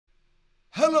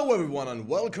Hello everyone and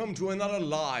welcome to another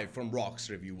live from Rock's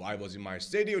review. I was in my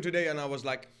studio today and I was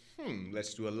like,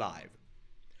 let's do a live.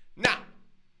 Now,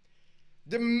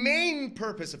 the main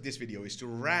purpose of this video is to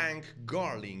rank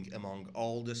Garling among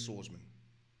all the swordsmen.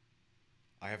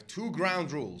 I have two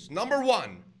ground rules. Number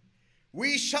one,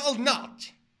 we shall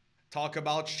not talk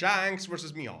about Shanks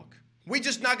versus Mihawk. We're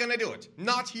just not gonna do it.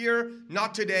 Not here,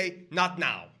 not today, not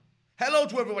now. Hello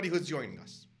to everybody who's joining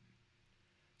us.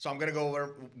 So I'm gonna go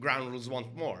over ground rules once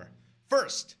more.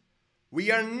 First, we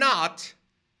are not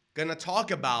gonna talk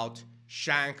about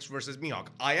Shanks versus Mihawk.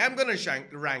 I am gonna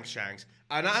rank Shanks,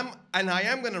 and I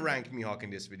am gonna rank Mihawk in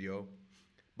this video,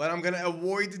 but I'm gonna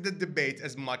avoid the debate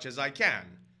as much as I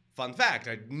can. Fun fact,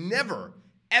 I never,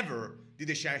 ever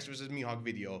did a Shanks versus Mihawk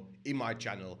video in my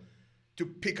channel to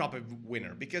pick up a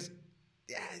winner, because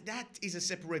that is a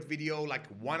separate video, like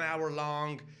 1 hour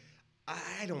long.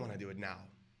 I don't wanna do it now.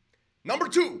 Number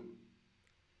two,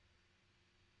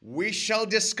 we shall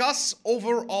discuss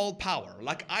overall power.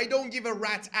 Like, I don't give a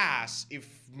rat's ass if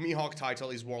Mihawk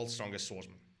title is world's strongest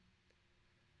swordsman.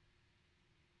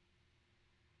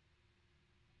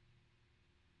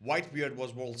 Whitebeard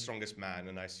was world's strongest man,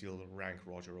 and I still rank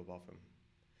Roger above him.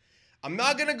 I'm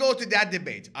not gonna go to that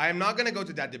debate. I am not gonna go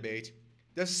to that debate.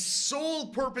 The sole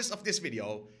purpose of this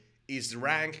video is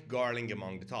rank Garling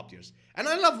among the top tiers. And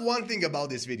I love one thing about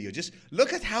this video. Just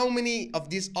look at how many of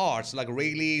these arts, like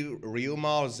Rayleigh,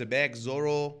 Ryuma, Zebek,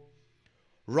 Zoro,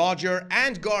 Roger,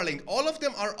 and Garling, all of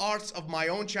them are arts of my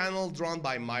own channel, drawn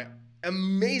by my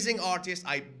amazing artist.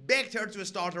 I begged her to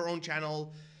start her own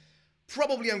channel.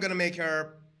 Probably I'm gonna make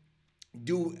her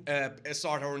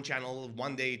start her own channel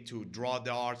one day to draw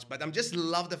the arts, but I just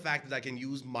love the fact that I can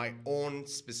use my own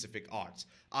specific arts.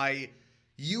 I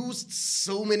used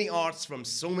so many arts from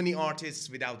so many artists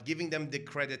without giving them the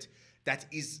credit. That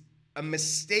is a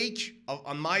mistake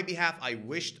on my behalf. I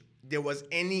wished there was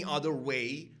any other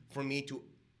way for me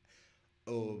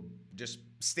to just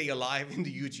stay alive in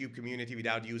the YouTube community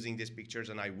without using these pictures,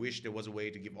 and I wish there was a way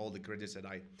to give all the credits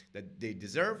that they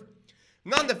deserve.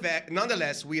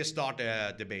 Nonetheless, we start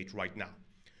a debate right now.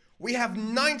 We have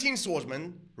 19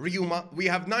 swordsmen, Ryuma, we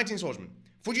have 19 swordsmen,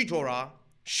 Fujitora,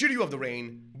 Shiryu of the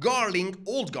Rain, Garling,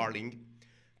 Old Garling,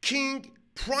 King,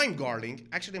 Prime Garling.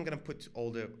 Actually, I'm gonna put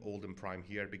all the old and prime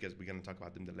here because we're gonna talk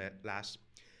about them the last.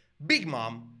 Big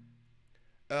Mom,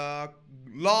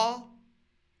 Law,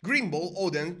 Greenbull,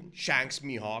 Odin, Shanks,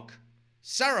 Mihawk,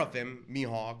 Seraphim,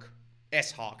 Mihawk,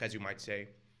 S-Hawk as you might say,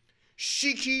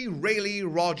 Shiki, Rayleigh,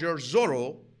 Roger,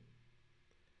 Zoro,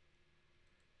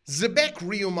 Zebek,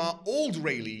 Ryuma, Old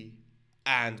Rayleigh,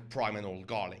 and Prime and Old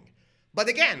Garling. But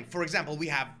again, for example, we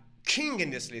have King in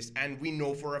this list, and we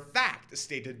know for a fact,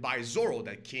 stated by Zoro,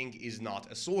 that King is not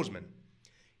a swordsman.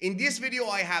 In this video,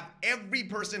 I have every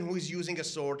person who is using a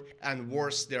sword and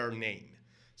worse their name.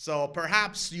 So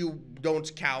perhaps you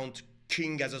don't count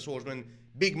King as a swordsman,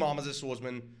 Big Mom as a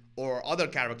swordsman, or other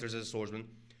characters as a swordsman.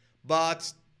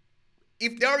 But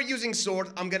if they're using sword,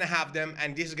 I'm gonna have them,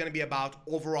 and this is gonna be about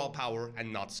overall power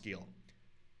and not skill.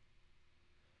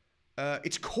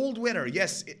 It's cold weather.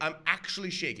 Yes, I'm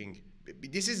actually shaking.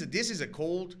 This is a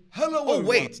cold. Hello. Oh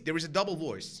wait, there is a double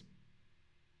voice.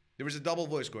 There is a double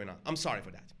voice going on. I'm sorry for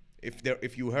that.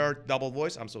 If you heard double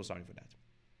voice, I'm so sorry for that.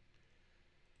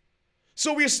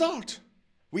 So we start.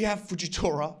 We have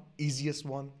Fujitora, easiest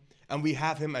one, and we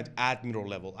have him at Admiral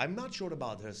level. I'm not sure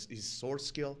about his sword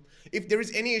skill. If there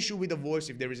is any issue with the voice,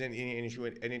 if there is any issue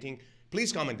with anything,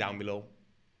 please comment down below.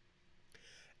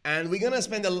 And we're gonna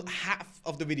spend half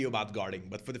of the video about Garling,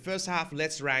 but for the first half,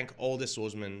 let's rank all the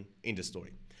swordsmen in the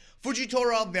story.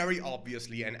 Fujitora, very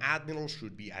obviously, an Admiral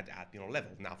should be at Admiral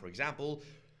level. Now, for example,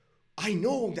 I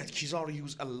know that Kizaru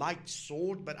used a light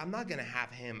sword, but I'm not gonna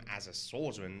have him as a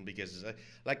swordsman because,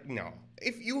 no.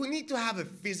 If you need to have a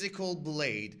physical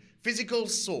blade, physical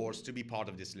swords to be part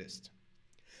of this list.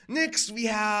 Next, we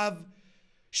have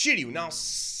Shiryu. Now,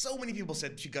 so many people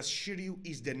said because Shiryu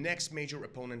is the next major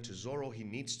opponent to Zoro, he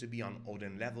needs to be on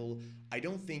Odin level. I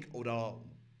don't think Oda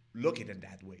look at it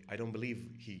that way. I don't believe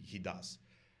he does.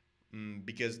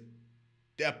 Because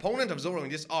the opponent of Zoro in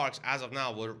this arc, as of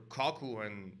now, were Kaku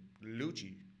and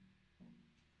Lucci.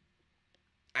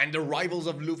 And the rivals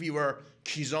of Luffy were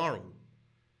Kizaru.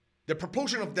 The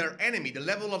proportion of their enemy, the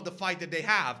level of the fight that they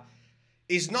have,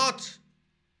 is not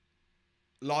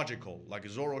logical. Like,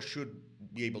 Zoro should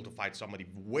be able to fight somebody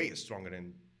way stronger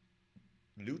than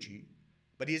Lucci,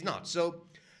 but he's not. So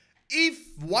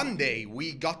if one day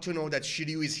we got to know that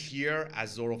Shiryu is here,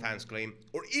 as Zoro fans claim,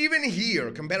 or even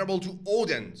here, comparable to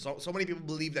Odin, so many people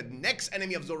believe that next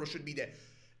enemy of Zoro should be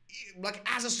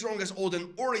as strong as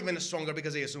Odin, or even stronger,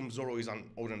 because they assume Zoro is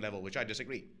on Odin level, which I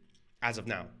disagree, as of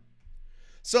now.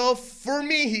 So for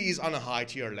me, he is on a high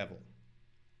tier level.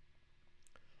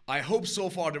 I hope so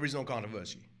far there is no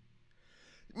controversy.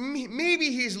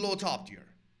 Maybe he's low top tier.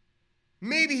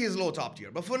 Maybe he's low top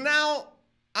tier. But for now,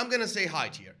 I'm going to say high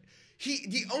tier.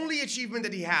 The only achievement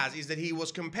that he has is that he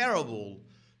was comparable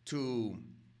to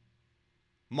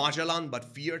Magellan but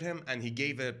feared him, and he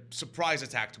gave a surprise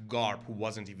attack to Garp, who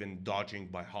wasn't even dodging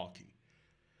by hockey.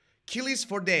 Achilles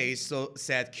for days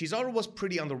said Kizaru was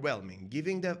pretty underwhelming,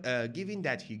 given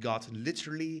that he got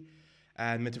literally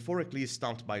and metaphorically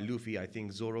stumped by Luffy. I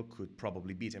think Zoro could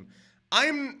probably beat him.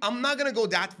 I'm not gonna go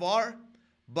that far,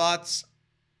 but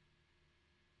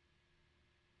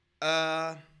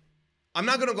I'm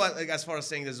not gonna go as far as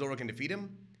saying that Zoro can defeat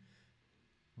him.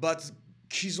 But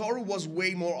Kizaru was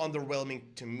way more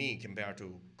underwhelming to me compared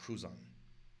to Kuzan.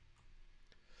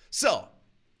 So,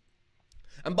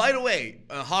 and by the way,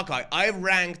 Hawkeye, I've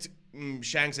ranked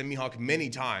Shanks and Mihawk many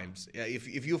times.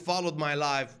 If you followed my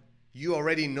live, you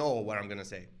already know what I'm gonna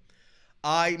say.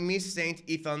 I miss Saint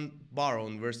Ethan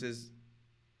Baron versus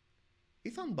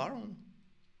Ethan Baron.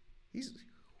 Who's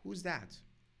that?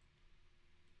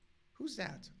 Who's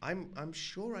that? I'm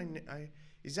sure I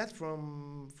is that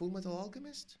from Full Metal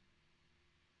Alchemist?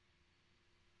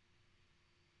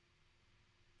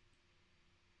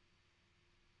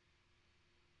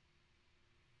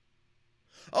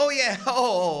 Oh yeah,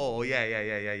 oh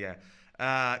yeah.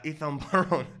 Ethan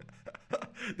Baron,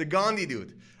 the Gandhi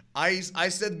dude. I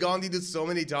said Gandhi dude so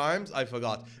many times, I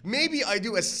forgot. Maybe I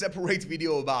do a separate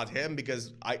video about him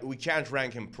because we can't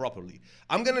rank him properly.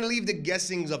 I'm gonna leave the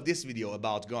guessings of this video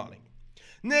about Garling.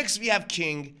 Next we have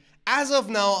King. As of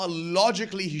now,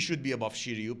 logically he should be above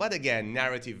Shiryu, but again,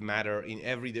 narrative matter in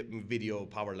every video,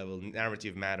 power level,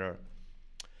 narrative matter.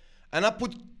 And I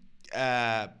put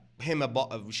him above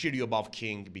Shiryu above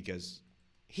King because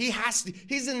he's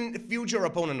a future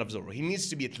opponent of Zoro. He needs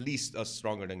to be at least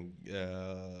stronger than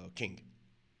King.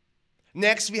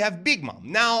 Next we have Big Mom.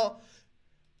 Now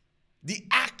the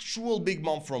actual Big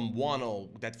Mom from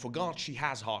Wano that forgot she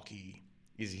has hockey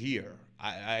is here.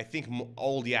 I think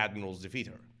all the admirals defeat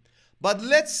her. But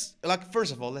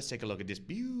first of all, let's take a look at this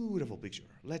beautiful picture.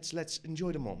 Let's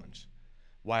enjoy the moment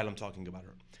while I'm talking about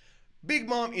her. Big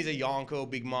Mom is a Yonko.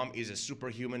 Big Mom is a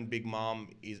superhuman. Big Mom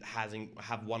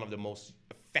have one of the most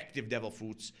effective devil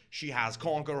fruits. She has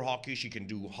Conquer Hockey. She can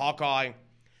do Hawkeye.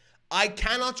 I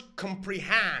cannot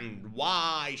comprehend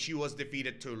why she was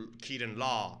defeated to Keaton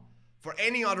Law for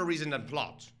any other reason than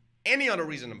plot. Any other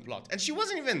reason than plot. And she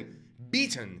wasn't even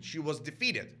beaten. She was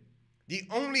defeated. The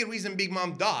only reason Big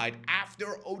Mom died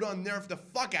after Oda nerfed the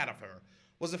fuck out of her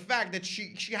was the fact that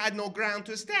she had no ground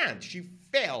to stand. She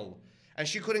fell. And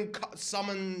she couldn't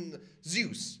summon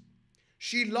Zeus.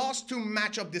 She lost to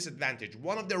matchup disadvantage.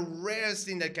 One of the rarest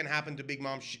things that can happen to Big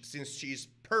Mom since she's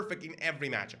perfect in every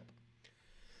matchup.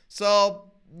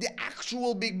 So, the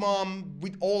actual Big Mom,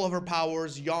 with all of her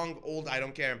powers, young, old, I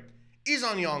don't care, is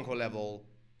on Yonko level.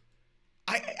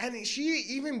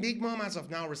 Even Big Mom as of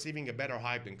now receiving a better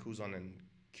hype than Kuzan and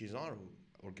Kizaru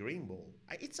or Green Bull.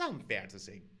 It's unfair to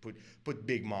say put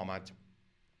Big Mom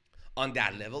on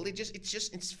that level.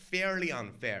 It's fairly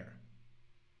unfair.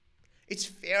 It's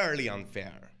fairly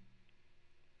unfair.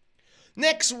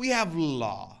 Next we have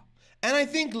Law. And I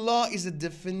think Law is a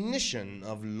definition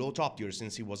of low top tier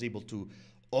since he was able to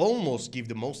almost give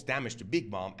the most damage to Big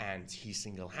Mom and he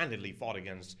single-handedly fought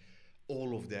against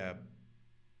all of the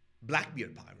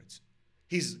Blackbeard pirates.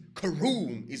 His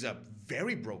Karoom is a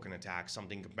very broken attack,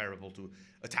 something comparable to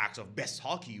attacks of best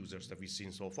hockey users that we've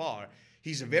seen so far.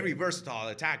 He's a very versatile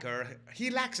attacker. He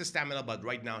lacks a stamina, but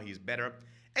right now he's better.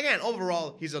 Again,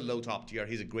 overall, he's a low top tier.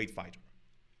 He's a great fighter.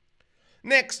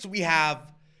 Next, we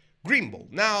have Green Bull.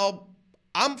 Now,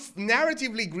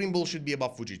 narratively, Green Bull should be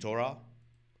above Fujitora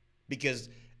because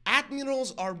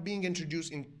admirals are being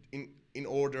introduced in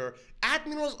order.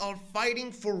 Admirals are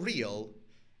fighting for real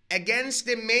against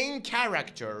the main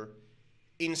character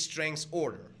in strength's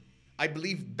order. I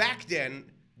believe back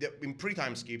then, in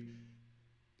pre-time skip,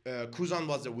 Kuzan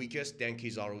was the weakest, then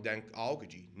Kizaru, then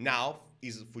Aokiji. Now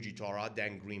is Fujitora,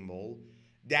 then Green Bull,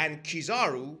 then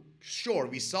Kizaru. Sure,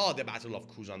 we saw the battle of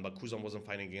Kuzan, but Kuzan wasn't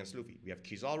fighting against Luffy. We have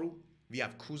Kizaru, we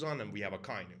have Kuzan, and we have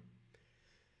Akainu.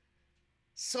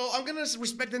 So I'm gonna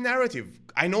respect the narrative.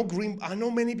 I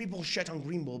know many people shit on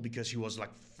Green Bull because he was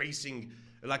facing,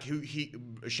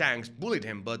 Shanks bullied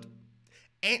him, but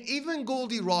even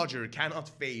Goldie Roger cannot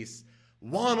face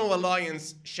Wano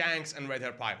Alliance, Shanks, and Red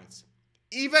Hair Pirates.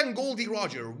 Even Goldie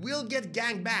Roger will get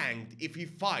gangbanged if he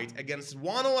fight against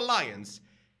Wano Alliance,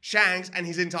 Shanks, and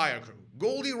his entire crew.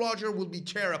 Goldie Roger will be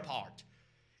tear apart.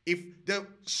 If the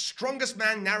strongest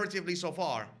man narratively so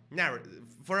far,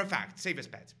 for a fact,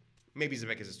 safest bet, Maybe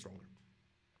Zemeckis is stronger.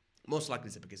 Most likely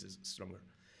Zemeckis is stronger.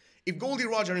 If Goldie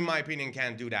Roger, in my opinion,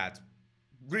 can't do that,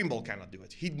 Greenball cannot do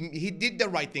it. He did the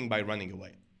right thing by running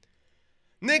away.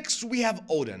 Next, we have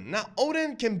Odin. Now,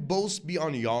 Odin can both be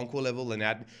on Yonko level and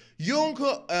at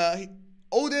Yonko.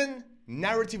 Odin,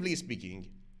 narratively speaking,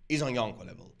 is on Yonko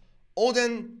level.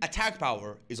 Odin, attack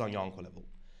power, is on Yonko level.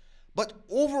 But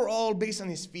overall, based on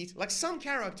his feat, like some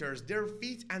characters, their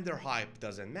feat and their hype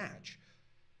doesn't match.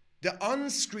 The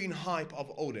on-screen hype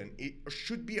of Odin, it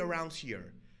should be around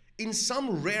here. In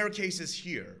some rare cases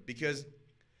here, because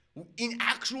in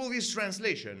actual this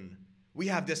translation, we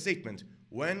have the statement,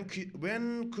 when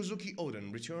Kuzuki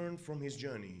Odin returned from his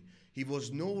journey, he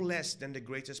was no less than the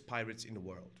greatest pirates in the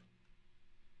world.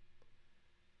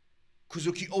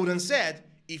 Kuzuki Odin said,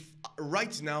 if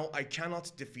right now I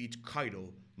cannot defeat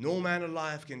Kaido, no man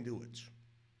alive can do it.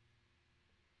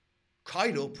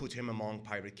 Kaido put him among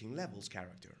Pirate King level's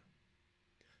character.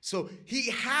 So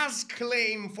he has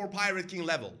claim for Pirate King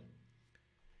level.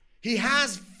 He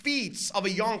has feats of a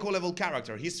Yonko level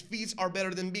character. His feats are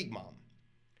better than Big Mom.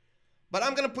 But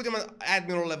I'm going to put him at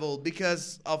Admiral level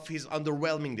because of his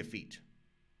underwhelming defeat.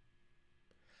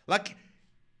 Like,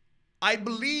 I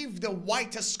believe the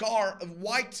White Star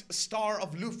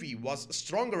of Luffy was a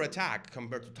stronger attack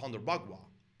compared to Thunder Bagua.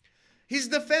 His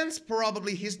defense,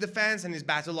 probably his defense and his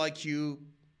battle IQ,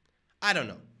 I don't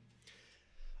know.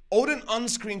 Odin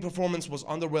on-screen performance was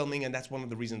underwhelming, and that's one of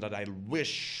the reasons that I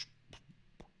wish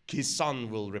his son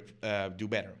will do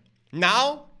better.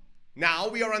 Now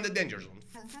we are on the danger zone.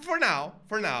 For now,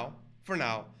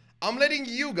 I'm getting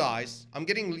you guys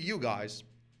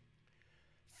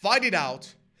fight it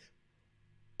out.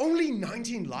 Only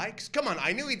 19 likes? Come on,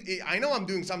 I know I'm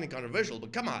doing something controversial,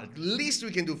 but come on, at least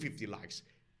we can do 50 likes.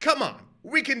 Come on,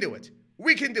 we can do it.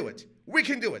 We can do it. We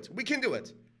can do it. We can do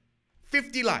it.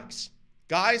 50 likes.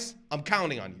 Guys, I'm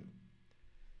counting on you.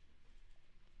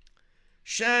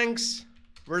 Shanks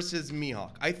versus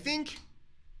Mihawk. I think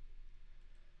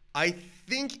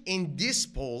in this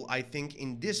poll,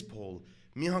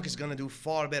 Mihawk is gonna do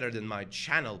far better than my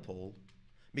channel poll,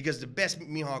 because the best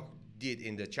Mihawk did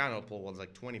in the channel poll was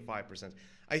like 25%.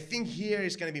 I think here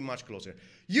is gonna be much closer.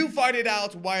 You fight it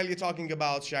out while you're talking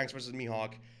about Shanks versus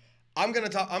Mihawk. I'm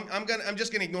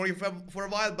just gonna ignore you for a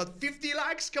while, but 50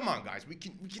 likes? Come on, guys, we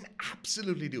can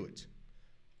absolutely do it.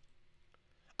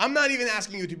 I'm not even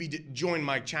asking you to join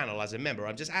my channel as a member.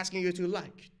 I'm just asking you to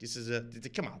like.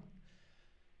 Come on.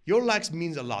 Your likes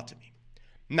means a lot to me.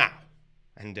 Now,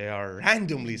 and they are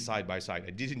randomly side by side.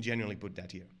 I didn't genuinely put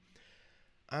that here.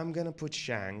 I'm gonna put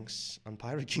Shanks on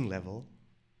Pirate King level.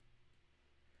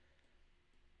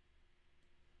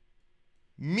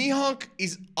 Mihawk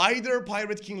is either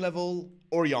Pirate King level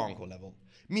or Yonko level.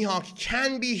 Mihawk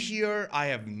can be here. I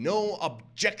have no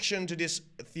objection to this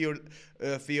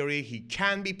theory. He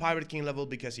can be Pirate King level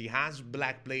because he has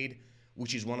Black Blade,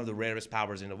 which is one of the rarest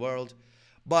powers in the world.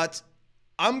 But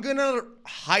I'm gonna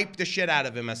hype the shit out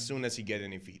of him as soon as he gets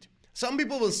any feat. Some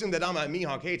people will assume that I'm a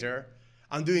Mihawk hater.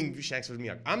 I'm doing Shanks with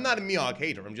Mihawk. I'm not a Mihawk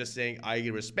hater. I'm just saying I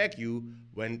respect you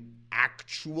when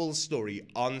actual story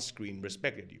on screen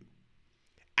respected you.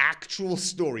 Actual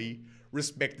story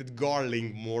respected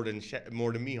Garling more than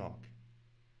Mihawk.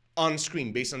 On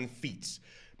screen, based on feats.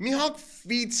 Mihawk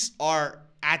feats are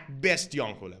at best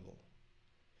Yonko level.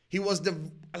 He was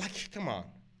come on.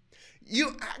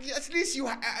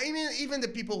 I mean, even the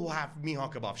people who have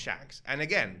Mihawk above Shanks. And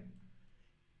again,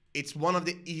 it's one of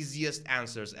the easiest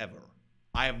answers ever.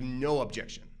 I have no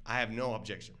objection. I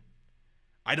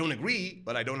don't agree,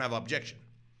 but I don't have objection.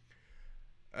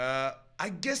 I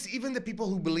guess even the people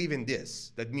who believe in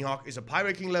this, that Mihawk is a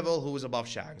Pirate King level who is above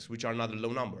Shanks, which are not a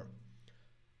low number,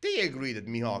 they agree that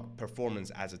Mihawk performance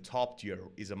as a top tier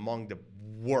is among the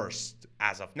worst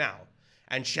as of now.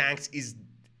 And Shanks is,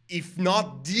 if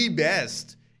not the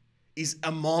best, is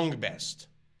among best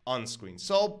on screen.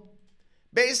 So,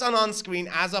 based on screen,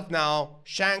 as of now,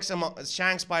 Shanks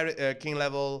Pirate King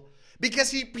level, because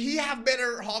he have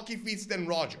better hockey feats than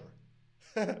Roger.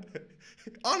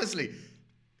 Honestly,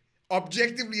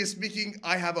 objectively speaking,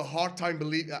 I have a hard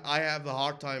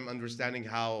time understanding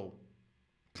how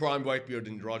Prime Whitebeard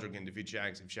and Roger can defeat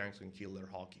Shanks if Shanks can kill their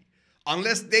hockey,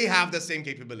 unless they have the same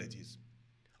capabilities,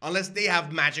 unless they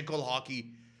have magical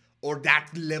hockey or that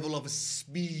level of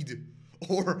speed,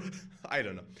 or I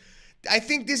don't know. I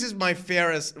think this is my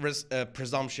fairest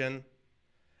presumption.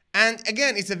 And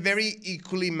again, it's a very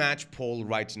equally matched poll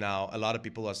right now. A lot of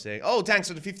people are saying, oh, thanks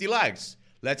for the 50 likes.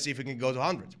 Let's see if we can go to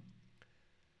 100.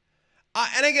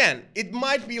 And again, it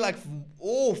might be like,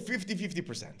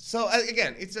 50%. So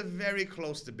again, it's a very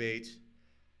close debate.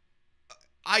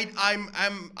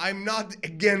 I'm not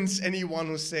against anyone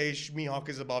who says Mihawk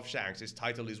is above Shanks. His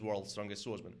title is World's Strongest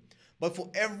Swordsman. But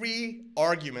for every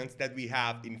argument that we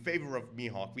have in favor of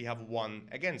Mihawk, we have one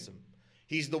against him.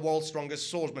 He's the world's strongest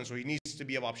swordsman, so he needs to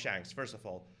be above Shanks. First of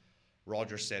all,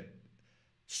 Roger said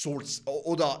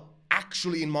Oda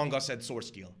actually in manga said sword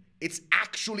skill. It's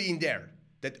actually in there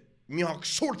that Mihawk's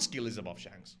sword skill is above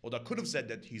Shanks. Oda could have said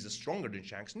that he's stronger than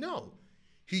Shanks. No.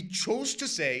 He chose to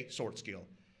say sword skill.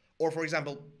 Or, for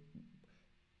example,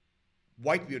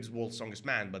 Whitebeard's world's strongest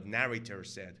man, but narrator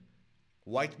said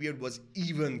Whitebeard was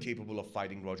even capable of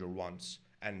fighting Roger once,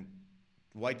 and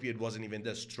Whitebeard wasn't even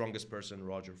the strongest person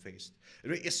Roger faced.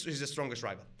 He's the strongest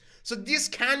rival. So this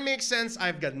can make sense.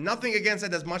 I've got nothing against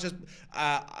it as much as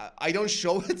I don't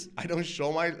show it. I don't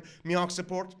show my Mihawk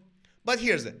support. But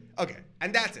here's it. Okay,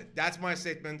 and that's it. That's my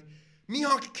statement.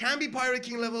 Mihawk can be Pirate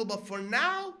King level, but for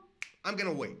now, I'm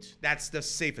gonna wait. That's the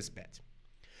safest bet.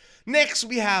 Next,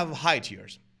 we have high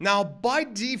tiers. Now, by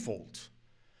default,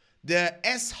 the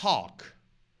S-Hawk,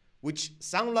 which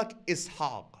sound like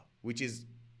Ishaq, which is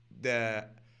the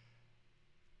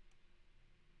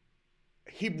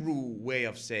Hebrew way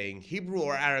of saying, Hebrew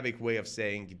or Arabic way of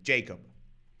saying Jacob.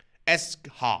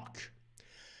 S-Hawk.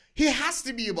 He has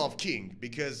to be above King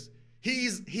because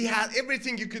he has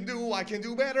everything you can do. I can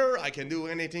do better. I can do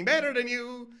anything better than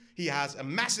you. He has a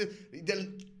massive...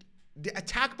 The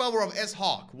attack power of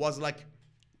S-Hawk was like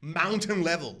mountain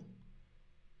level.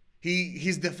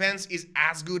 His defense is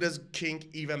as good as King,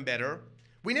 even better.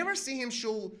 We never see him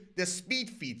show the speed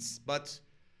feats, but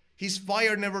his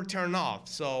fire never turned off,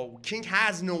 so King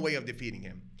has no way of defeating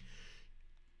him.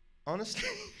 Honestly,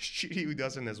 Shiryu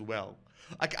doesn't as well.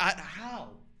 Like, how?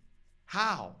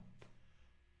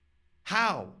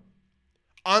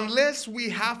 Unless we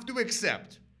have to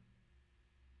accept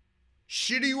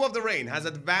Shiryu of the Rain has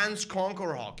advanced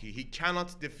Conqueror Haki, he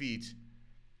cannot defeat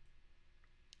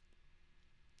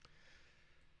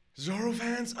Zoro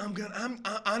fans.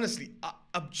 Honestly,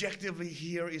 objectively,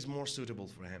 here is more suitable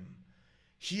for him.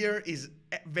 Here is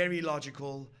very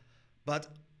logical, but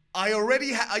I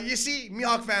already you see,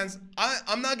 Mihawk fans,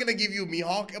 I'm not gonna give you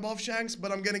Mihawk above Shanks,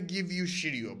 but I'm gonna give you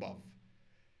Shiryu above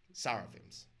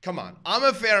Seraphims. Come on, I'm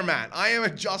a fair man. I am a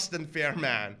just and fair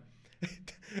man.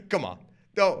 Come on,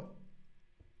 though.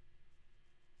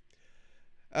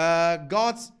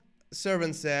 God's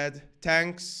servant said,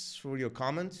 thanks for your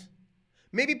comment.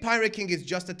 Maybe Pirate King is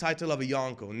just a title of a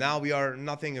Yonko. Now we are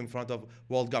nothing in front of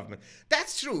world government.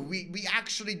 That's true. We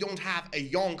actually don't have a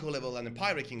Yonko level and a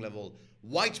Pirate King level.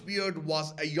 Whitebeard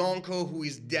was a Yonko who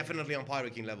is definitely on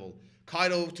Pirate King level.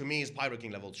 Kaido to me is Pirate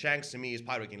King level. Shanks to me is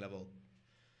Pirate King level.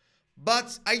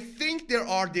 But I think there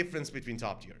are differences between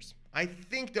top tiers. I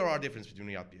think there are differences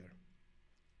between top tier.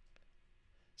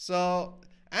 So,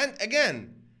 and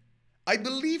again, I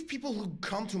believe people who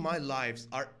come to my lives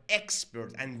are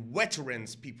experts and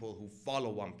veterans, people who follow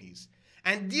One Piece.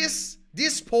 And this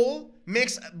poll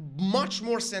makes much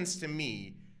more sense to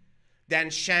me than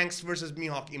Shanks versus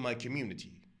Mihawk in my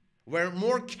community, where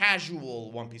more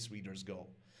casual One Piece readers go.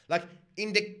 Like,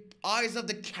 in the eyes of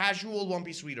the casual One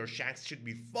Piece reader, Shanks should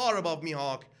be far above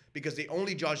Mihawk because they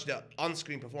only judge the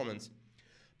on-screen performance.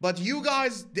 But you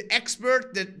guys, the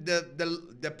expert,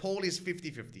 the poll is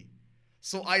 50-50.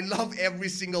 So I love every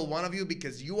single one of you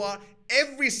because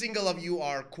every single of you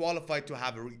are qualified to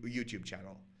have a YouTube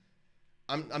channel.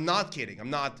 I'm not kidding. I'm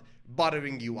not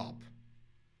buttering you up.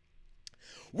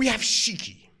 We have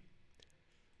Shiki.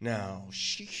 Now,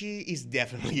 Shiki is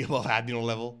definitely above Admiral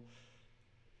level.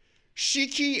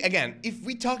 Shiki, again, if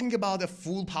we're talking about a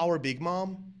full power Big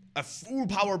Mom,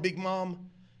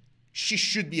 she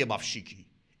should be above Shiki.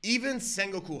 Even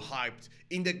Sengoku hyped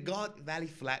in the God Valley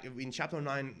Flag in chapter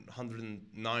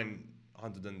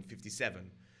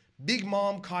 957. Big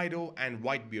Mom, Kaido, and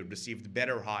Whitebeard received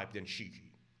better hype than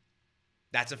Shiki.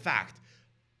 That's a fact.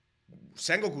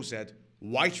 Sengoku said,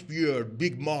 Whitebeard,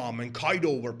 Big Mom, and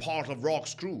Kaido were part of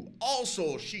Rock's crew.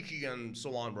 Also, Shiki and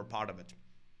so on were part of it.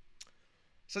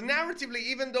 So narratively,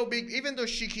 even though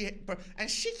Shiki, and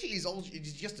Shiki is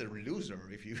just a loser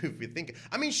if you think.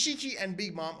 I mean, Shiki and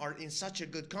Big Mom are in such a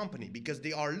good company because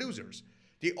they are losers.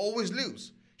 They always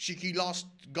lose. Shiki lost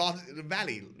God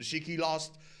Valley. Shiki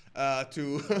lost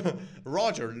to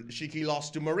Roger. Shiki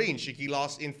lost to Marine. Shiki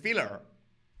lost in filler.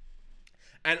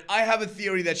 And I have a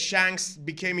theory that Shanks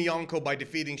became a Yonko by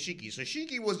defeating Shiki. So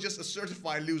Shiki was just a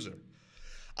certified loser.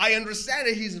 I understand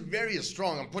that he's very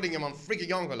strong. I'm putting him on freaking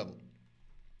Yonko level.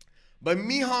 But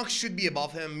Mihawk should be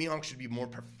above him. Mihawk should be more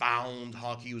profound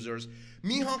Hawk users.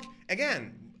 Mihawk,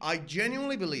 again, I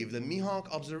genuinely believe that Mihawk,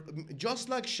 just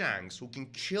like Shanks, who can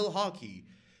kill Haki,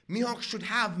 Mihawk should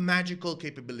have magical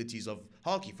capabilities of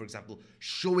hockey. For example,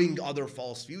 showing other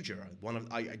false future.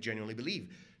 I genuinely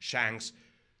believe Shanks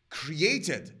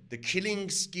created the killing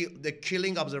skill, the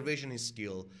killing observation his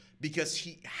skill, because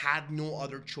he had no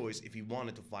other choice if he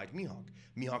wanted to fight Mihawk.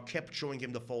 Mihawk kept showing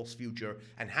him the false future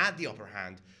and had the upper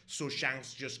hand, so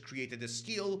Shanks just created a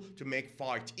skill to make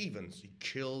fight even. So he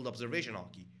killed observation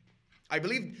hockey. I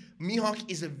believe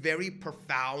Mihawk is a very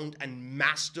profound and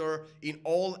master in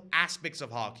all aspects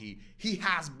of hockey. He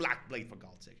has Black Blade, for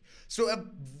God's sake. So a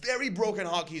very broken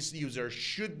hockey user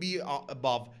should be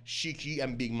above Shiki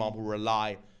and Big Mom, who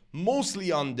rely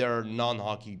mostly on their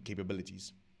non-hockey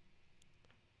capabilities.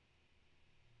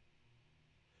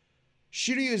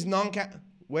 Shiryu is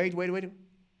wait.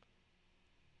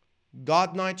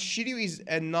 God Knight. Shiryu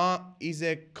is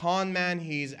a con man.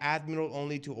 He is admiral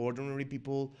only to ordinary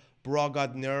people. Bra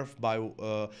got nerfed by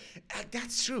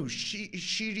that's true.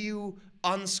 Shiryu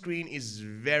on screen is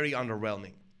very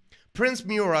underwhelming. Prince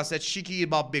Miura said Shiki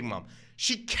about Big Mom.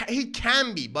 He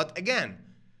can be, but again,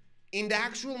 in the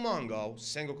actual manga,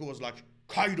 Sengoku was like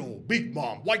Kaido, Big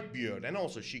Mom, Whitebeard, and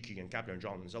also Shiki and Captain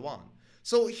John and so on.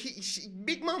 So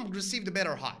Big Mom received a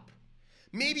better hype.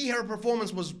 Maybe her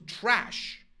performance was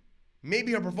trash.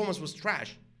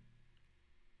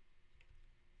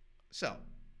 So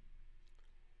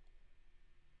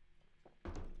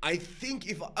I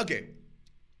think okay.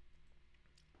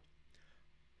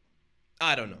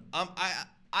 I don't know.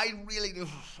 I really do.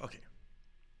 Okay.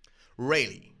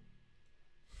 Rayleigh.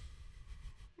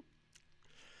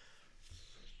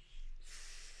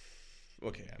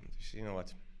 Okay, you know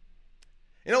what?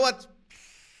 You know what?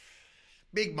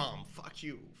 Big Mom, fuck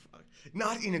you. Fuck.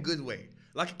 Not in a good way.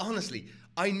 Like, honestly,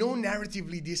 I know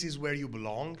narratively this is where you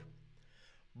belong,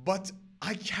 but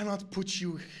I cannot put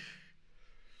you...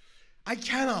 I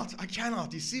cannot.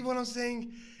 You see what I'm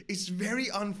saying? It's very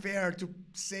unfair to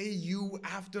say you,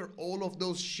 after all of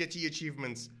those shitty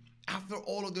achievements, after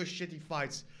all of those shitty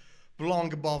fights,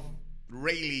 belong above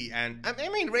Rayleigh. And I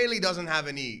mean, Rayleigh doesn't have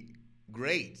any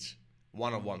great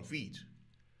one-on-one feat,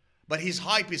 but his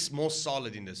hype is most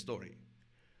solid in the story.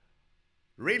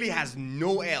 Rayleigh has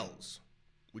no L's,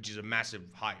 which is a massive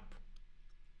hype.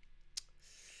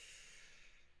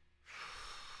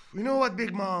 You know what,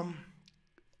 Big Mom?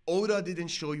 Oda didn't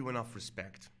show you enough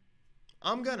respect.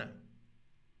 I'm gonna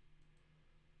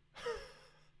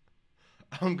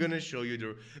show you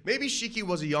the... Maybe Shiki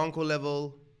was a Yonko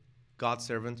level god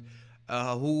servant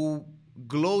who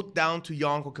glowed down to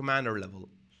Yonko commander level.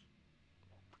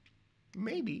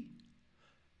 Maybe.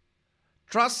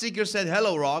 Trust Seeker said,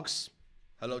 hello, Rocks.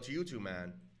 Hello to you too,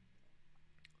 man.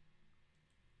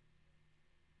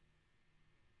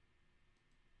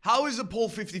 How is the poll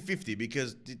 50-50?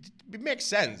 Because it makes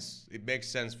sense. It makes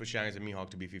sense for Shanks and Mihawk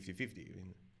to be 50-50.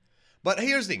 But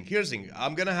here's the thing.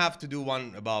 I'm going to have to do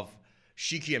one above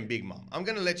Shiki and Big Mom. I'm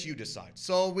going to let you decide.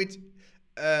 So with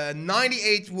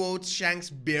 98 votes,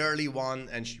 Shanks barely won.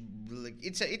 And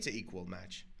it's an equal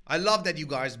match. I love that you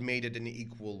guys made it an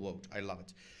equal vote. I love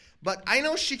it. But I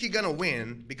know Shiki going to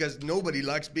win because nobody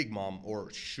likes Big Mom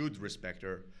or should respect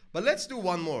her. But let's do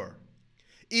one more.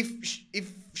 If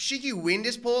Shiki win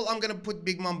this poll, I'm going to put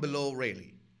Big Mom below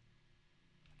Rayleigh.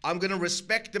 I'm going to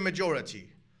respect the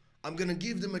majority. I'm going to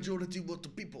give the majority vote to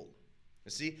people.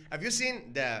 You see? Have you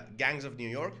seen the Gangs of New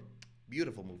York?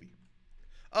 Beautiful movie.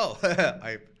 Oh,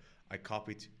 I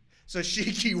copied. So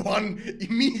Shiki won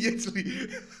immediately.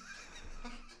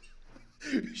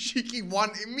 Shiki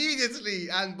won immediately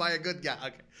and by a good guy.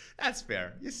 Okay, that's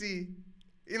fair. You see,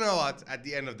 you know what? At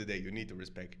the end of the day, you need to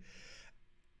respect.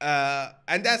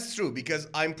 And that's true because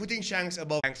I'm putting Shanks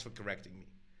above. Thanks for correcting me.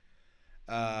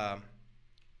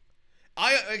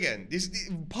 This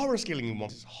power scaling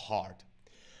is hard.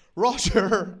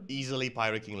 Roger, easily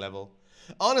Pirate King level.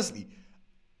 Honestly,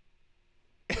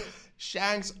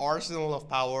 Shanks' arsenal of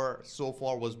power so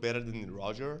far was better than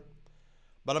Roger.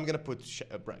 But I'm gonna put it's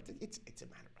a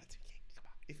matter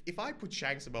of if I put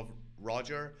Shanks above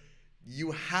Roger,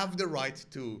 you have the right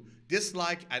to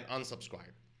dislike and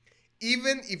unsubscribe.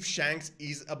 Even if Shanks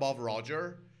is above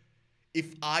Roger,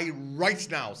 if I right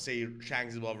now say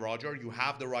Shanks is above Roger, you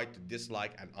have the right to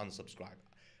dislike and unsubscribe.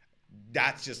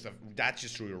 That's just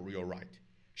your right.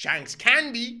 Shanks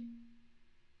can be,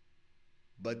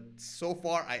 but so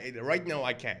far right now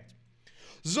I can't.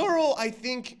 Zoro, I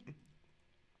think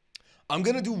I'm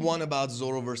gonna do one about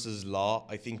Zoro versus Law.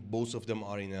 I think both of them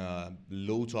are in a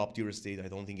low top tier state. I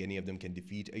don't think any of them can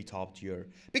defeat a top tier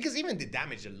because even the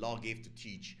damage that Law gave to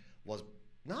Teach was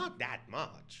not that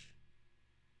much.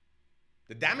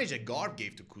 The damage that Garb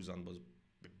gave to Kuzan was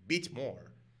a bit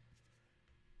more.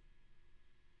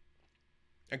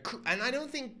 And I don't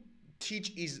think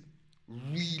Teach is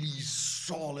really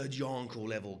solid Yonko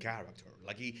level character.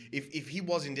 Like if he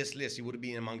was in this list, he would have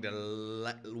been among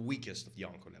the weakest of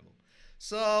Yonko level.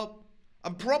 So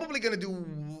I'm probably gonna do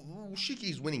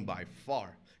Shiki's winning by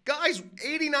far. Guys,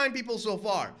 89 people so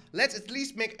far. Let's at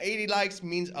least make 80 likes,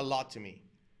 means a lot to me.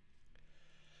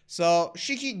 So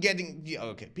Shiki getting,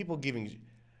 okay, people giving.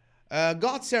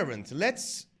 God servant,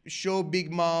 let's show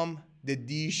Big Mom the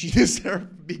D she deserves.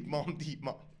 Big Mom, D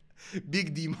Mom,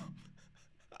 Big D Mom.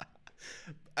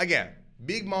 Again,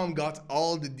 Big Mom got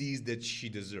all the D's that she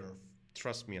deserved.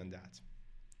 Trust me on that.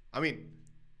 I mean,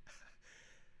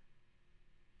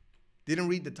 didn't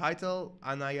read the title,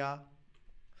 Anaya.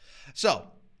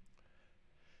 So,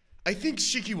 I think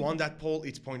Shiki won that poll.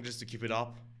 It's pointless to keep it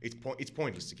up. It's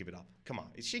pointless to keep it up. Come on,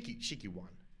 it's Shiki won.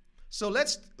 So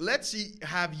let's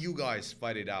have you guys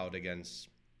fight it out against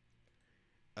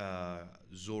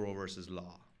Zoro versus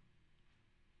Law.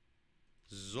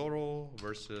 Zoro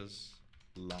versus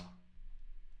Law.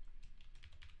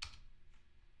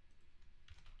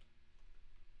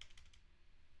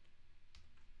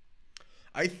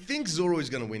 I think Zoro is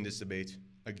gonna win this debate.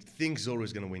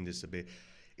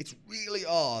 It's really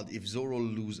odd if Zoro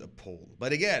lose a poll.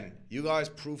 But again, you guys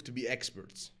prove to be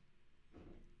experts.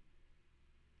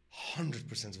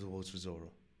 100% of the votes for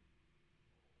Zoro.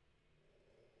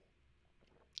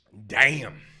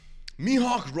 Damn.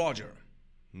 Mihawk Roger.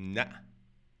 Nah.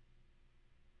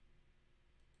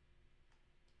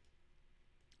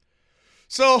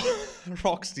 So,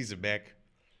 Roxy's back.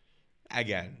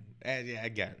 Again.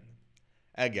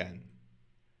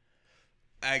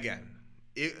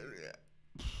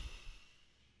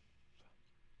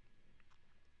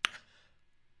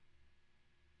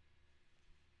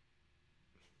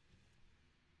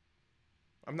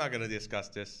 I'm not gonna discuss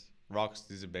this. Rox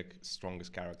is the big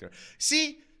strongest character.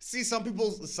 See, some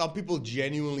people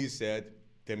genuinely said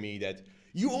to me that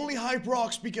you only hype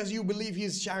Rox because you believe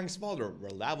he's Shanks' father.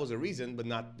 Well, that was a reason, but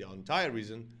not the entire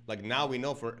reason. Like now we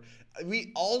know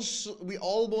we almost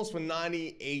for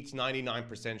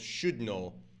 98-99% should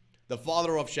know the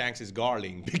father of Shanks is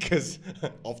Garling because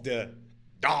of the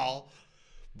doll.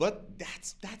 But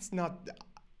that's not.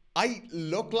 I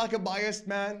look like a biased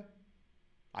man.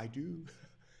 I do.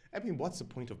 I mean, what's the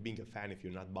point of being a fan if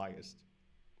you're not biased?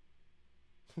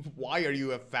 Why are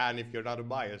you a fan if you're not a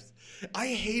biased? I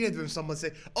hate it when someone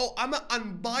say, "Oh, I'm an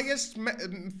unbiased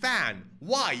fan."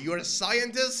 Why? You're a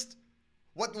scientist?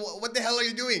 What the hell are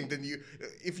you doing? Then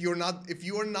if you're not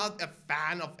a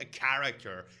fan of a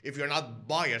character, if you're not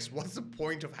biased, what's the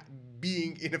point of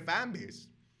being in a fan base?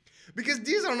 Because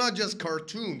these are not just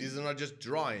cartoons. These are not just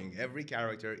drawing. Every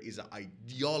character is an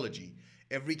ideology.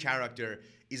 Every character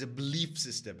is a belief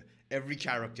system. Every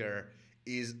character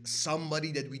is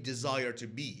somebody that we desire to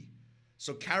be.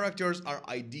 So characters are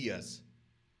ideas.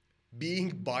 Being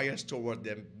biased toward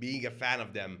them, being a fan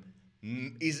of them,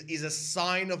 is a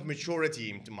sign of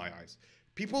maturity into my eyes.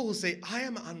 People who say, I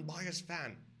am an unbiased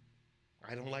fan.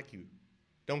 I don't like you.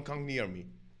 Don't come near me.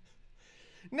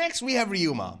 Next, we have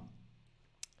Ryuma.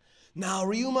 Now,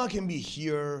 Ryuma can be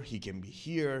here, he can be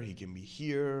here, he can be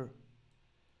here.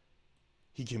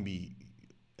 He can be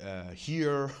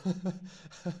here.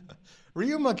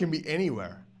 Ryuma can be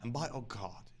anywhere. And oh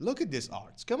God, look at this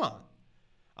art. Come on.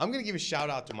 I'm going to give a shout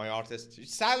out to my artist.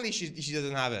 Sadly, she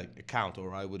doesn't have an account,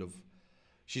 or I would have.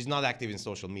 She's not active in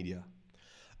social media.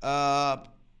 I'm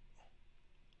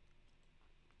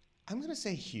going to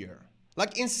say here.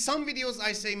 Like in some videos,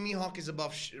 I say Mihawk is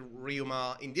above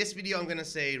Ryuma. In this video, I'm going to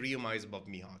say Ryuma is above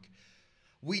Mihawk.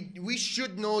 We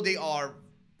should know they are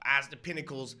as the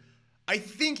pinnacles. I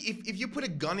think if you put a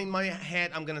gun in my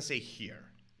head, I'm going to say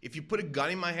here. If you put a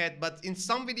gun in my head, but in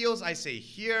some videos, I say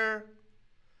here.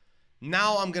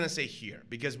 Now I'm going to say here,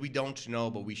 because we don't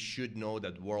know, but we should know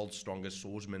that world's strongest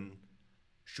swordsmen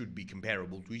should be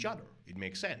comparable to each other. It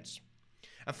makes sense.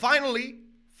 And finally,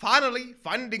 finally,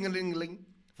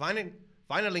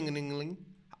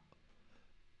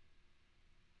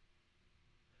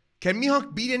 can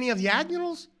Mihawk beat any of the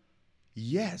admirals?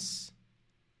 Yes.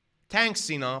 Thanks,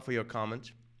 Sina, for your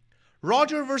comment.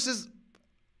 Roger versus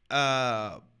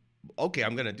okay,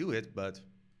 I'm gonna do it, but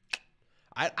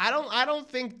I don't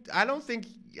think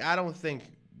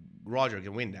Roger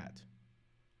can win that.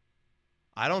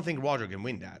 I don't think Roger can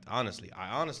win that, honestly.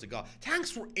 Honest to God.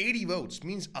 Thanks for 80 votes.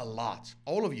 Means a lot.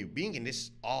 All of you being in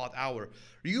this odd hour.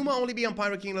 Ryuma only be on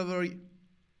Pirate King level.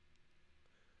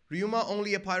 Ryuma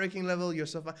only a Pirate King level. You're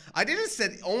so fine. I didn't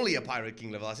say only a Pirate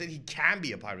King level. I said he can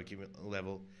be a Pirate King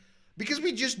level. Because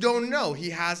we just don't know. He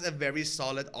has a very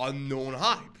solid unknown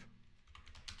hype.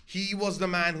 He was the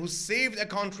man who saved a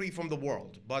country from the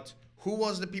world. But who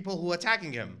was the people who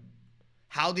attacking him?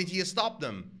 How did he stop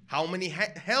them? How many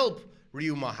help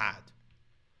Ryuma had?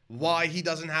 Why he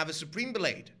doesn't have a Supreme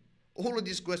Blade? All of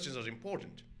these questions are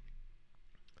important.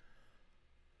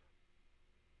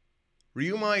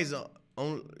 Ryuma is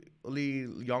only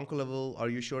Yonko level. Are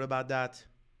you sure about that?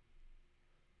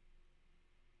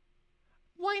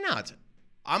 Why not?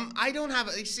 I don't have.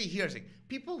 See, here's the thing.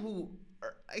 People who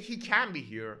he can be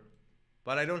here,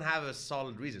 but I don't have a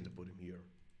solid reason to put him here.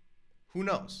 Who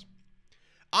knows?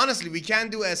 Honestly, we can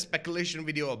do a speculation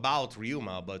video about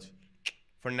Ryuma, but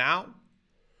for now,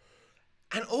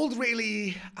 and old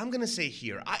Rayleigh, I'm gonna say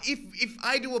here. If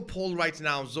I do a poll right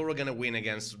now, Zoro gonna win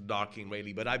against Dark King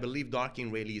Rayleigh, but I believe Dark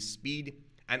King Rayleigh's speed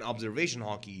and observation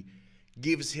hockey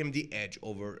gives him the edge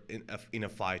over in a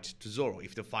fight to Zoro.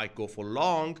 If the fight go for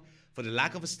long, for the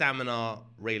lack of a stamina,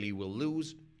 Rayleigh will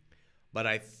lose. But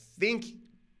I think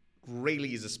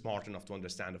Rayleigh is smart enough to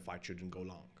understand the fight shouldn't go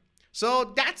long.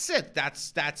 So that's it.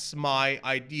 That's my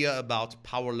idea about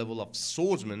power level of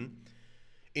Swordsman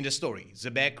in the story.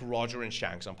 Zebek, Roger, and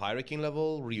Shanks on Pirate King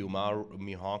level. Ryuma,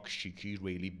 Mihawk, Shiki,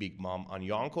 Rayleigh, Big Mom on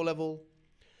Yonko level.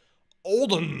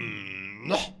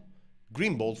 Oden,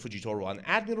 Greenbolt, Fujitoro on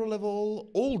Admiral level.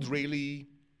 Old Rayleigh,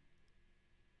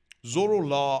 Zoro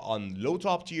Law on low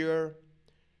top tier.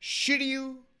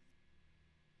 Shiryu,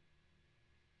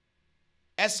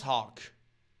 S-Hawk,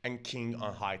 and King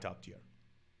on high top tier.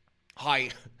 High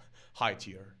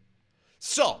tier.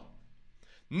 So,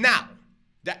 now,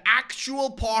 the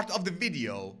actual part of the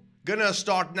video gonna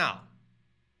start now.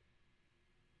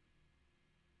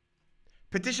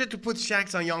 Petition to put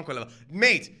Shanks on Yonko level.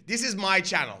 Mate, this is my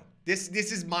channel. This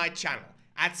is my channel.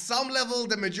 At some level,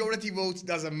 the majority vote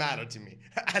doesn't matter to me.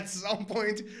 At some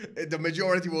point, the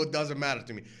majority vote doesn't matter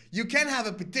to me. You can have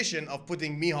a petition of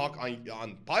putting Mihawk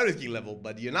on Pirate King level,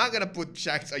 but you're not gonna put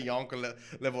Shanks on Yonko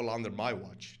level under my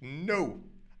watch. No.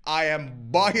 I am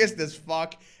biased as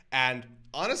fuck, and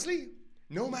honestly,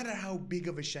 no matter how big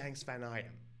of a Shanks fan I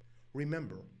am,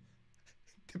 remember,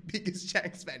 the biggest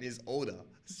Shanks fan is Oda.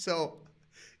 So,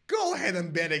 go ahead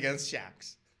and bet against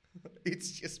Shanks.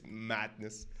 It's just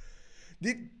madness.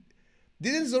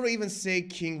 Didn't Zoro even say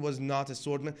King was not a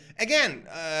swordsman? Again,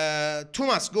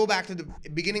 Thomas, go back to the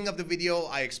beginning of the video.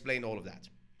 I explained all of that.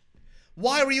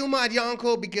 Why Ryuma at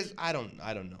Yonko? Because I don't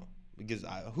know. Because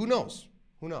who knows?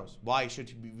 Who knows? Why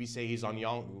should we say he's on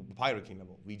Pirate King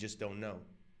level? We just don't know.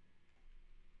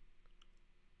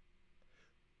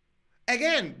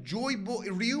 Again,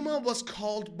 Ryuma was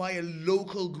called by a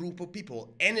local group of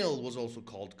people. Enel was also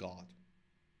called God.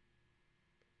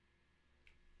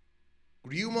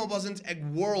 Ryuma wasn't a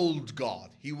world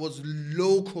god. He was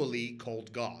locally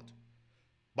called God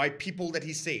by people that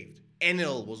he saved.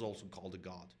 Enel was also called a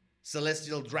god.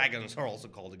 Celestial dragons are also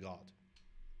called a god.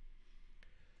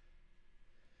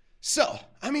 So,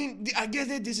 I mean, I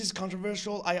get it. This is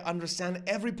controversial. I understand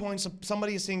every point.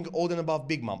 Somebody is saying Odin above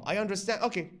Big Mom. I understand.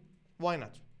 Okay, why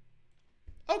not?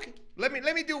 Okay, let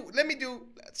me do.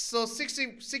 So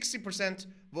 60%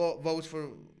 vote for.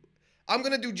 I'm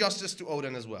gonna do justice to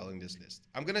Odin as well in this list.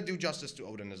 I'm gonna do justice to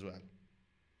Odin as well.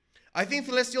 I think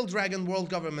Celestial Dragon World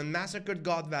Government massacred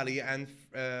God Valley and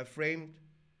framed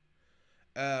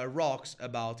rocks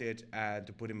about it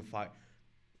to put him in fight.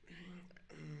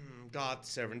 God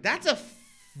Servant. That's a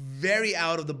very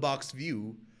out of the box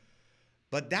view,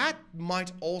 but that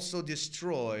might also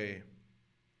destroy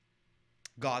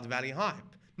God Valley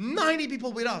hype. 90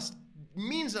 people with us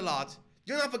means a lot.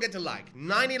 Do not forget to like.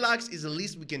 90 likes is the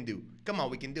least we can do. Come on,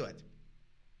 we can do it.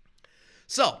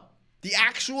 So, the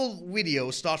actual video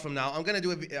starts from now. I'm gonna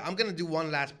do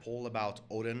one last poll about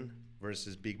Odin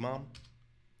versus Big Mom.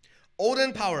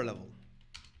 Odin power level.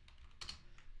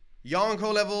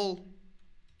 Yonko level.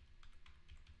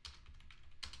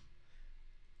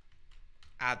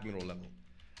 Admiral level.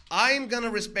 I'm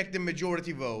gonna respect the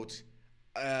majority vote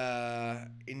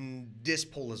in this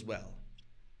poll as well.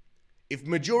 If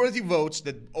majority votes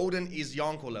that Odin is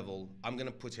Yonko level, I'm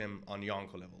gonna put him on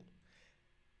Yonko level.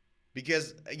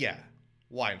 Because, yeah,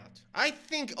 why not? I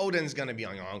think Odin's gonna be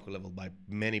on Yonko level by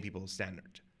many people's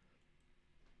standard.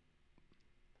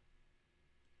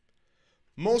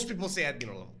 Most people say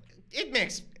Admiral level. It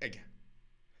makes, again.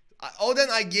 Odin,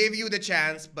 I gave you the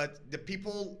chance, but the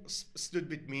people stood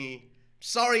with me.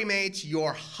 Sorry, mate,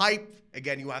 your hype.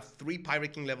 Again, you have 3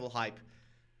 Pirate King level hype.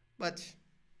 But,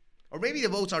 or maybe the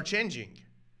votes are changing.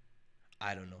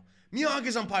 I don't know. Mihawk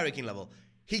is on Pirate King level.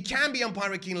 He can be on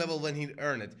Pirate King level when he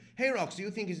earned it. Hey, Rox, do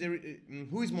you think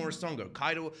who is more stronger?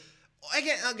 Kaido?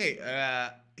 Again, okay,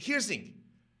 here's the thing.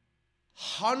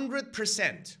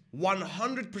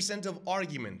 100% of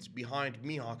argument behind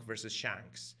Mihawk versus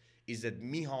Shanks is that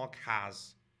Mihawk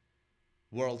has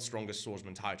World's Strongest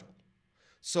Swordsman title.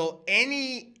 So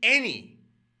any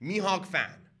Mihawk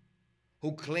fan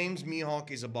who claims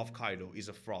Mihawk is above Kaido is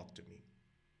a fraud to me.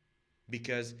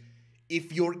 Because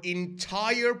if your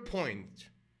entire point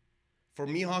for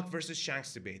Mihawk versus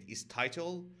Shanks debate is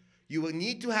title, you will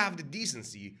need to have the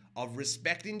decency of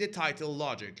respecting the title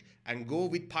logic and go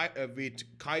with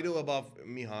Kaido above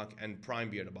Mihawk and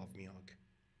Primebeard above Mihawk.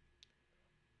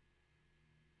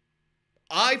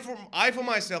 I for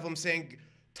myself am saying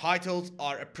titles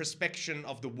are a perception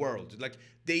of the world. Like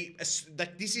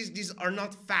these are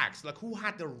not facts. Like, who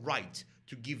had the right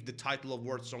to give the title of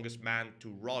World's Strongest Man to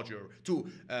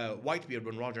Whitebeard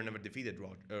when Roger never defeated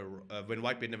when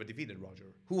Whitebeard never defeated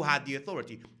Roger? Who had the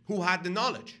authority? Who had the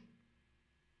knowledge?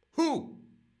 Who?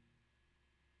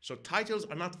 So titles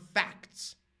are not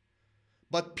facts.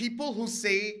 But people who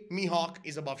say Mihawk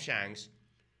is above Shanks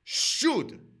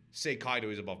should say Kaido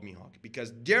is above Mihawk,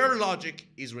 because their logic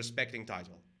is respecting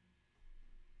title.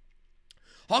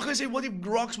 How can I say, what if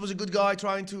Rox was a good guy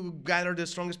trying to gather the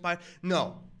strongest pirate?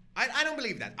 No, I don't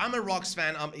believe that. I'm a Rox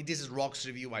fan. This is Rox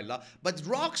review. I love, but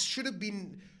Rox should have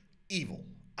been evil.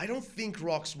 I don't think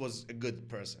Rox was a good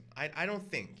person. I don't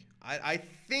think. I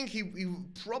think he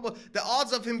probably, the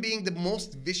odds of him being the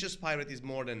most vicious pirate is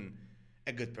more than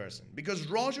a good person, because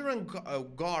Roger and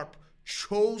Garp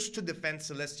chose to defend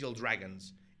celestial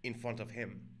dragons in front of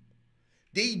him.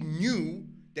 They knew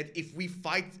that if we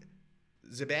fight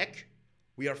Zebek,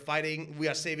 we are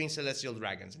saving celestial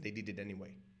dragons, and they did it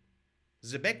anyway.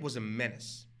 Zebek was a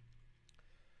menace.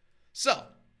 So,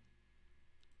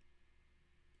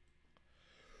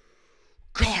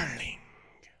 Garling.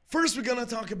 First, we're gonna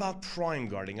talk about Prime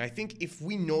Garling. I think if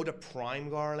we know the Prime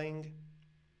Garling,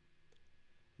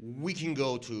 we can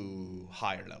go to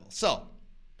higher levels. So,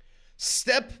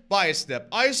 step by step,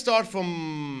 I start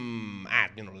from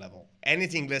Admiral level.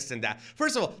 Anything less than that.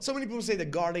 First of all, so many people say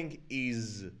that Garling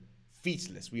is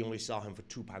featless. We only saw him for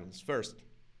 2 panels. First,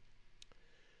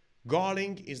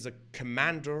 Garling is the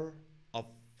commander of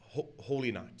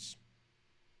Holy Knights,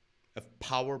 a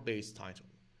power-based title.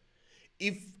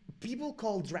 If people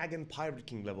call Dragon Pirate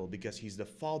King level because he's the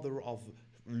father of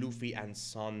Luffy and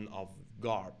son of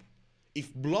Garp,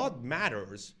 if blood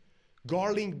matters,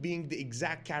 Garling being the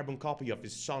exact carbon copy of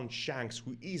his son Shanks,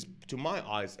 who is, to my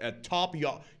eyes, a top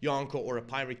Yonko or a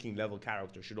Pirate King level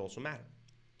character, should also matter.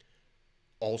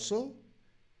 Also,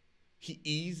 he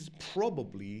is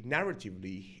probably,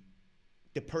 narratively,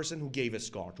 the person who gave a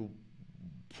scar to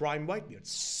Prime Whitebeard.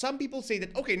 Some people say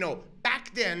that, okay, no,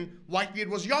 back then, Whitebeard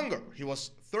was younger. He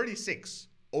was 36.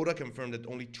 Oda confirmed that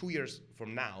only 2 years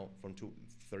from now, from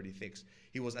 36,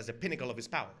 he was at the pinnacle of his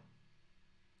power.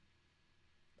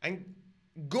 And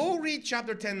go read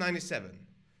chapter 1097.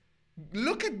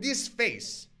 Look at this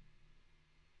face.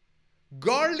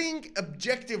 Garling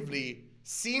objectively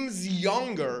seems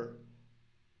younger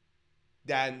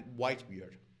than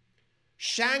Whitebeard.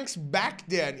 Shanks back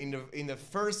then in the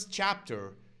first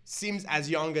chapter seems as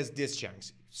young as this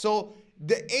Shanks. So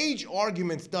the age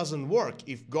argument doesn't work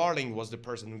if Garling was the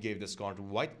person who gave the scar to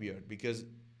Whitebeard, because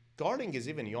Garling is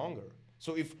even younger.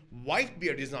 So if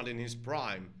Whitebeard is not in his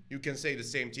prime, you can say the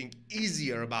same thing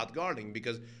easier about Garling,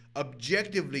 because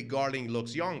objectively Garling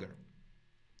looks younger.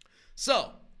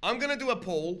 So I'm gonna do a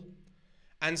poll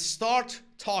and start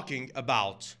talking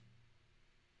about.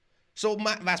 So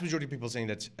vast majority of people saying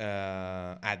that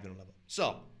Admiral level.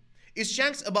 So is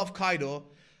Shanks above Kaido?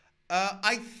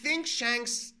 I think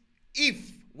Shanks,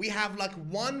 if we have like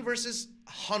 1 versus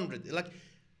 100, like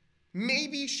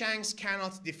maybe Shanks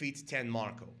cannot defeat 10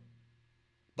 Marco,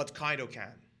 but Kaido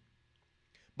can.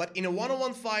 But in a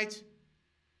one-on-one fight,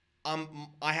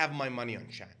 I have my money on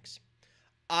Shanks.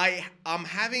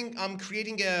 I'm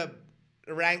creating a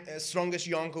strongest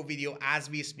Yonko video as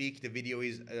we speak. The video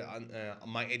is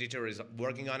my editor is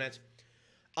working on it.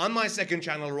 On my second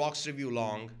channel, Rocks Review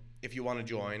Long, if you want to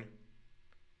join.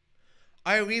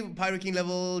 I agree with Pirate King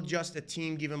level, just a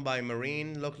team given by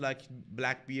Marine. Looked like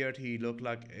Blackbeard, he looked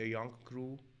like a Yonko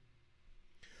crew.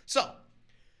 So,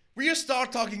 we just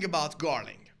start talking about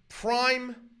Garling.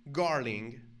 Prime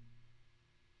Garling.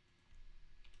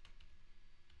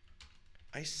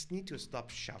 I need to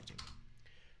stop shouting.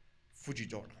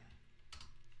 Fujidora.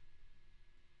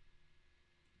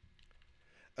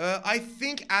 I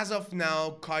think as of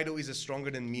now, Kaido is stronger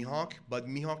than Mihawk, but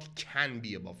Mihawk can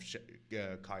be above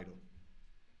Kaido.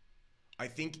 I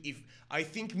think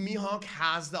Mihawk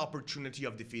has the opportunity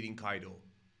of defeating Kaido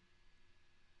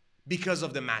because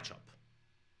of the matchup.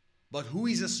 But who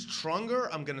is stronger?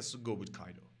 I'm gonna go with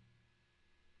Kaido.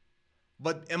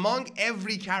 But among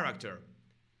every character,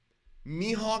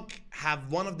 Mihawk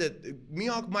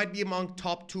might be among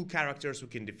top 2 characters who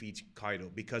can defeat Kaido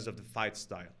because of the fight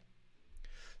style.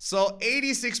 So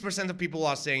 86% of people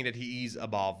are saying that he is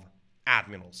above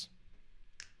admirals.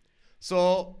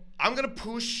 So I'm gonna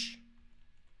push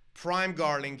Prime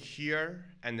Garling here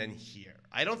and then here.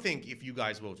 I don't think if you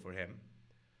guys vote for him.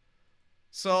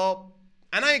 So,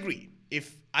 and I agree.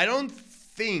 I don't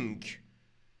think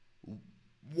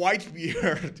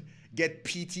Whitebeard get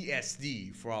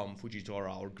PTSD from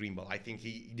Fujitora or Greenball. I think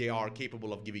they are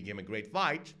capable of giving him a great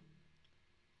fight,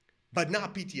 but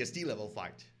not PTSD level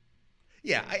fight.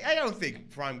 Yeah, I don't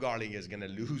think Prime Garling is gonna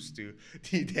lose to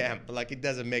them. Like, it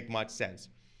doesn't make much sense.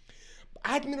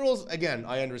 Admirals, again,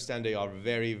 I understand they are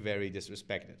very, very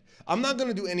disrespected. I'm not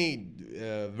gonna do any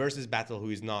versus battle who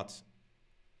is not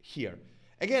here.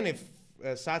 Again, if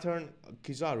Saturn,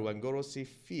 Kizaru, and Gorosi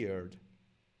feared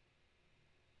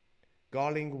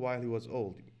Garling while he was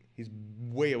old, he's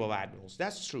way above admirals.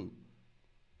 That's true.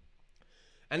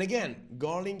 And again,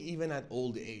 Garling, even at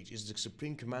old age, is the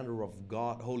supreme commander of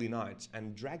Holy Knights,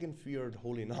 and Dragon feared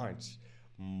Holy Knights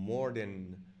more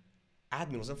than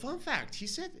admirals. And fun fact, he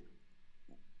said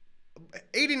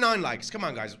 89 likes. Come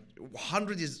on, guys.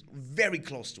 100 is very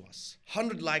close to us.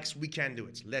 100 likes, we can do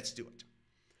it. Let's do it.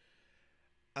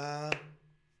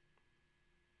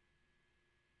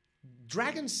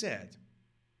 Dragon said,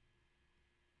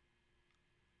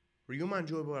 Ryuma and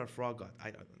Joyboy are fraud god.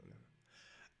 I don't know.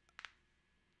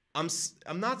 I'm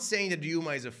not saying that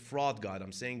Ryuma is a fraud god.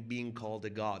 I'm saying being called a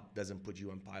god doesn't put you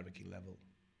on hierarchy level.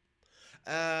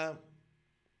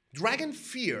 Dragon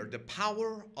feared the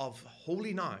power of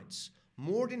Holy Knights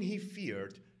more than he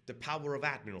feared the power of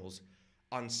admirals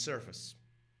on surface.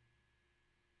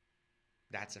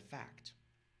 That's a fact.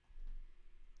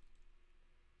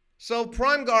 So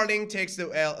Prime Garling takes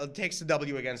the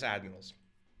W against admirals.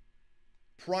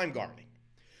 Prime Garling.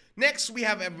 Next we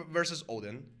have versus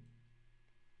Odin.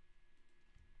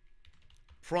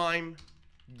 Prime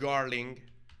Garling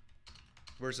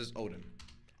versus Odin.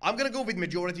 I'm gonna go with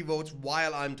majority votes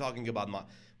while I'm talking about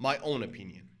my own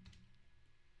opinion.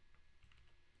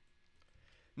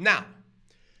 Now,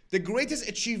 the greatest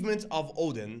achievement of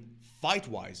Odin,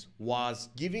 fight-wise, was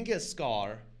giving a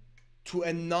scar to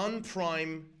a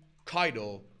non-prime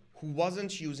Kaido who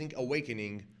wasn't using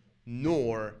Awakening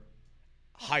nor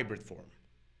Hybrid form,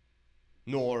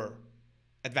 nor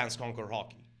Advanced Conquer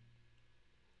Hockey.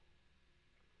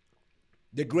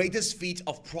 The greatest feat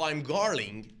of Prime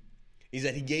Garling is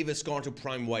that he gave a scar to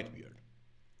Prime Whitebeard.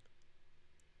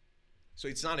 So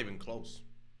it's not even close.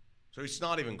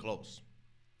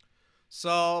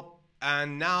 So,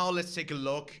 and now let's take a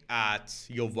look at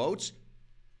your votes.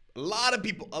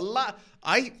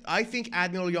 I think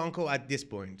Admiral Yonko at this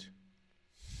point.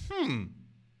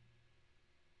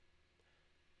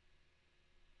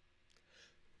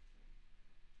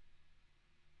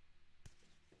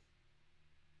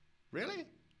 Really?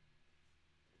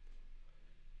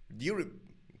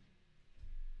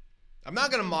 I'm not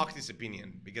gonna mock this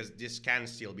opinion because this can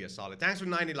still be a solid. Thanks for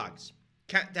 90 likes.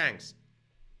 Thanks.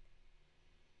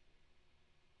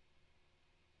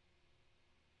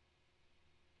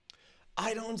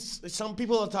 Some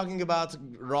people are talking about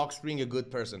Rox being a good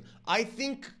person. I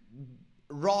think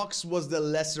Rox was the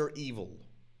lesser evil.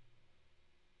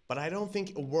 But I don't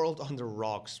think a world under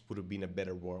Rox would have been a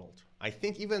better world.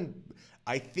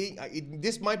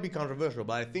 This might be controversial,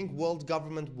 but I think world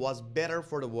government was better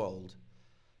for the world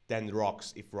than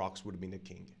Rox if Rox would have been the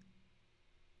king.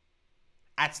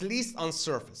 At least on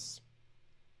surface.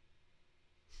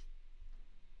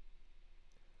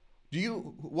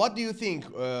 What do you think,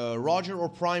 Roger or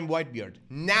Prime Whitebeard?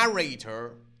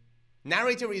 Narrator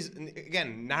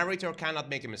cannot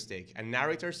make a mistake. And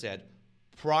narrator said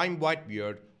Prime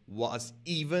Whitebeard was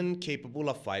even capable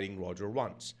of fighting Roger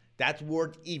once. That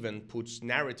word even puts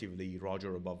narratively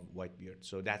Roger above Whitebeard.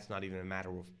 So that's not even a matter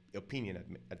of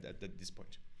opinion at this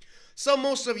point. So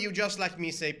most of you, just like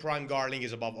me, say Prime Garling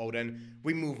is above Odin.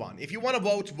 We move on. If you want to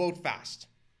vote, vote fast.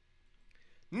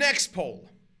 Next poll.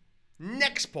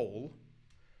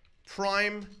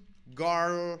 Prime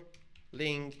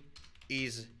Garling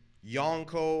is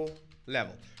Yonko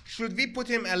level. Should we put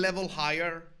him a level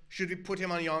higher? Should we put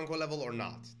him on Yonko level or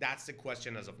not? That's the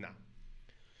question as of now.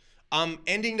 I'm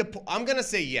gonna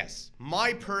say yes.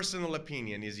 My personal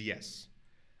opinion is yes.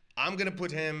 I'm gonna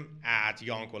put him at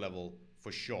Yonko level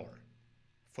for sure.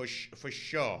 For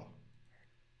sure.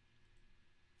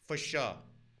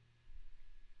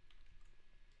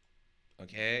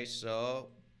 Okay,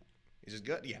 so is it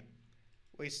good? Yeah.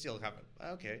 We still have it.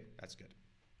 Okay, that's good.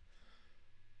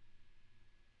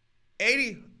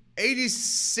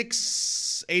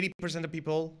 80% of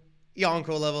people,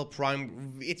 Yonko level,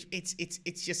 Prime,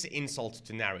 it's just an insult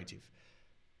to narrative.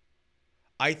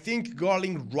 I think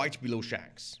Garling right below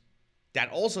Shanks. That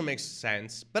also makes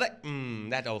sense, but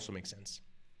that also makes sense.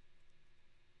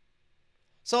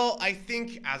 So I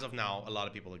think as of now, a lot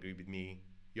of people agree with me.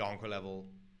 Yonko level.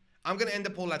 I'm gonna end the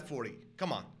poll at 40.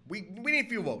 Come on, we need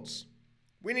few votes.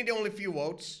 We need only few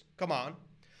votes. Come on.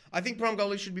 I think Prime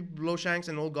Garling should be below Shanks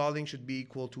and Old Garling should be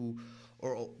equal to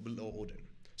or below Odin.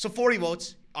 So 40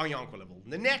 votes on Yonko level.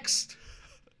 The next,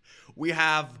 we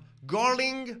have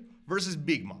Garling versus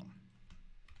Big Mom.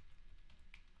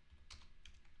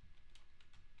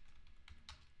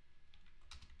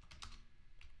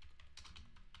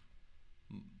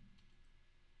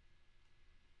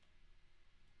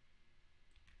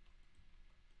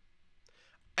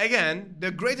 Again,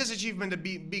 the greatest achievement that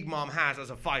Big Mom has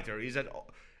as a fighter is that,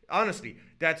 honestly,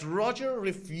 that Roger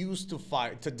refused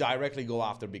to directly go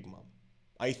after Big Mom.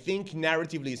 I think,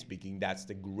 narratively speaking, that's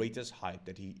the greatest hype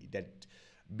that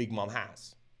Big Mom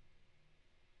has.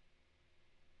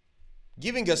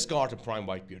 Giving a scar to Prime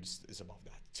Whitebeard is above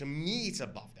that. To me, it's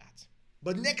above that.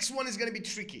 But next one is going to be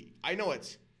tricky. I know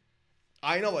it.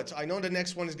 I know the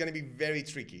next one is going to be very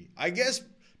tricky. I guess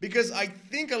because I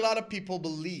think a lot of people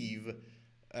believe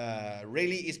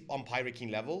Rayleigh is on Pirate King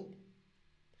level.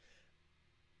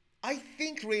 I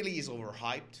think Rayleigh is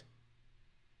overhyped.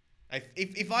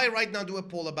 If I right now do a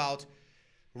poll about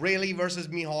Rayleigh versus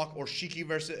Mihawk or Shiki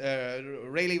versus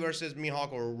Rayleigh versus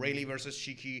Mihawk or Rayleigh versus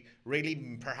Shiki,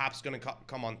 Rayleigh perhaps gonna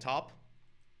come on top.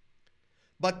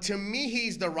 But to me,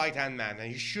 he's the right-hand man,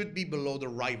 and he should be below the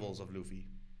rivals of Luffy.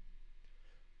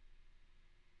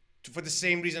 For the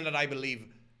same reason that I believe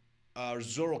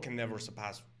Zoro can never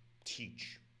surpass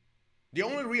Teach. The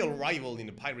only real rival in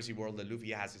the piracy world that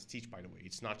Luffy has is Teach, by the way.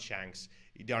 It's not Shanks.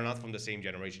 They are not from the same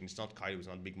generation. It's not Kaido. It's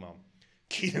not Big Mom.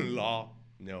 Kid and Law,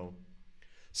 no.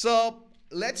 So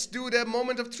let's do the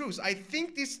moment of truth. I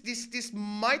think this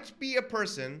might be a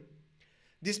person.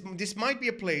 This might be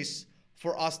a place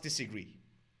for us to disagree.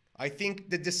 I think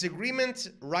the disagreement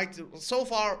right so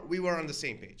far we were on the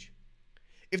same page.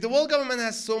 If the world government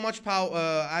has so much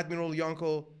power, Admiral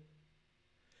Yonko.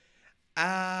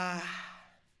 I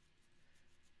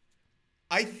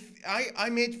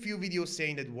made few videos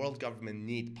saying that world government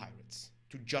need pirates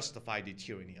to justify the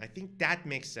tyranny. I think that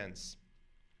makes sense.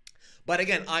 But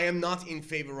again, I am not in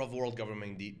favor of world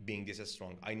government being this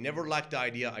strong. I never liked the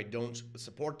idea. I don't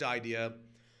support the idea.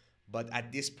 But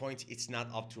at this point, it's not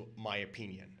up to my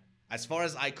opinion. As far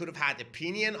as I could have had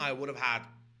opinion, I would have had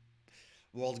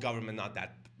world government not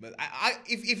that. But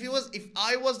if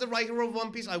I was the writer of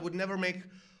One Piece, I would never make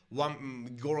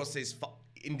Goro says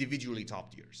individually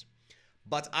top tiers.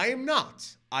 But I am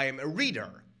not. I am a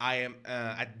reader. I am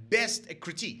at best a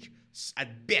critique.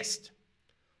 At best.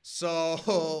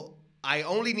 So I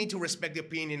only need to respect the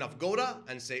opinion of Goda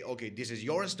and say, okay, this is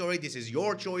your story, this is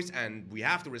your choice, and we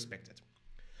have to respect it.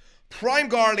 Prime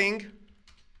Garling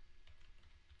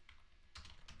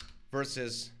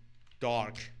versus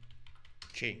Dark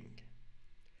King.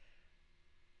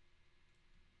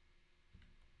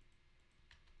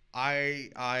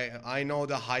 I know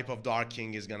the hype of Dark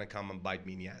King is gonna come and bite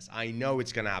me in the ass. I know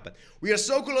it's gonna happen. We are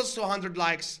so close to 100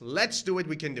 likes. Let's do it.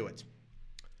 We can do it.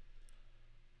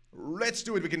 Let's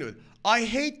do it. We can do it. I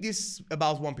hate this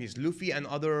about One Piece. Luffy and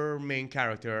other main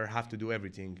character have to do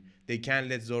everything. They can't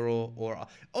let Zoro or...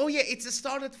 Oh yeah, it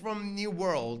started from New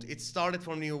World. It started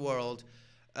from New World.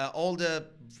 All the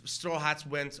Straw Hats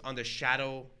went on the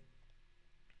shadow.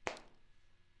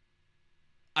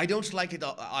 I don't like it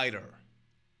either.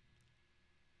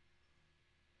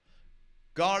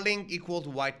 Garling equal to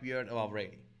Whitebeard above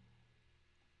Rayleigh.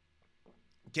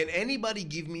 Can anybody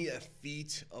give me a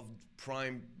feat of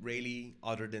Prime Rayleigh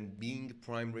other than being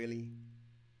Prime Rayleigh?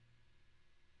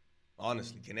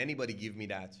 Honestly, can anybody give me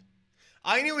that?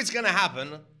 I knew it's gonna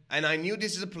happen, and I knew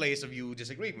this is a place of you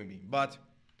disagreeing with me, but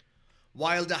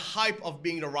while the hype of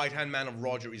being the right-hand man of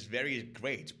Roger is very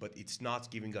great, but it's not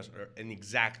giving us an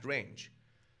exact range.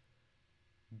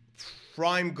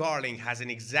 Prime Garling has an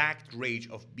exact range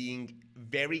of being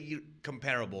very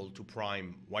comparable to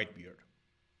Prime Whitebeard.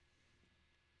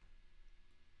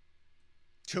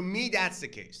 To me, that's the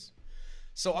case.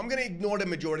 So I'm going to ignore the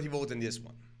majority vote on this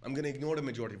one. I'm going to ignore the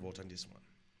majority vote on this one.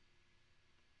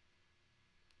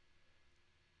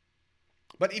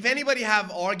 But if anybody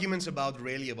have arguments about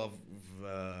Rayleigh above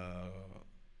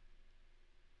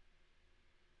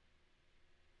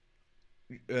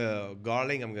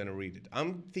Garling, I'm gonna read it.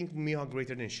 I'm thinking Mihawk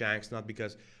greater than Shanks, not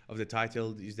because of the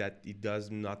title, is that it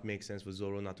does not make sense for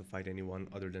Zoro not to fight anyone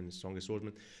other than the strongest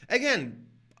swordsman. Again,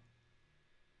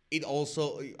 it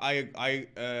also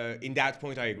in that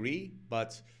point I agree,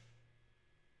 but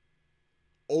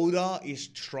Oda is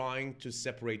trying to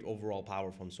separate overall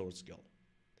power from sword skill.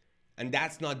 And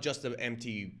that's not just an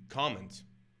empty comment.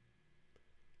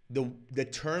 The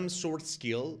term sword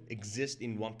skill exists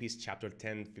in One Piece chapter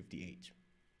 1058.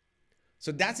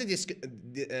 So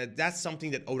that's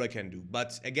something that Oda can do.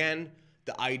 But again,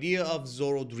 the idea of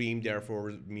Zoro Dream,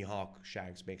 therefore Mihawk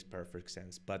Shanks makes perfect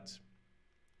sense. But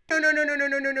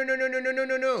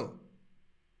no.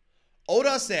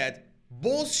 Oda said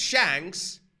both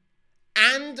Shanks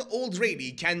and Old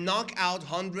Rady can knock out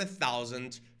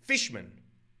 100,000 fishmen.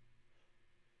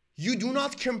 You do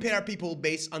not compare people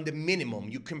based on the minimum.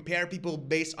 You compare people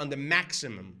based on the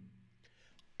maximum.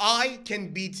 I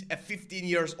can beat a 15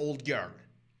 years old girl.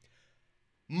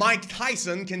 Mike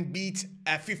Tyson can beat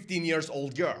a 15 years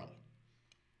old girl.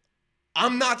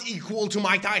 I'm not equal to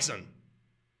Mike Tyson.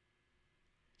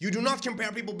 You do not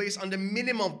compare people based on the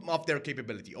minimum of their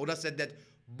capability. Oda said that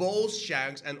both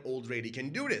Shanks and Old Rady can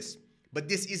do this. But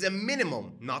this is a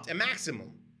minimum, not a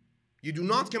maximum. You do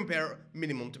not compare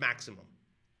minimum to maximum.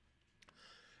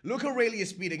 Look at Rayleigh's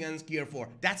speed against Gear 4.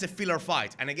 That's a filler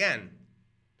fight. And again,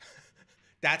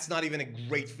 that's not even a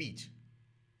great feat.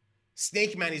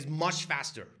 Snake Man is much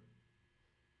faster.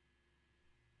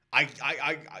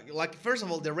 Like, first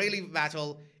of all, the Rayleigh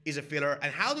battle is a filler.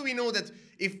 And how do we know that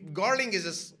if Garling is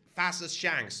as fast as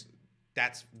Shanks,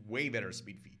 that's way better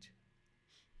speed feat?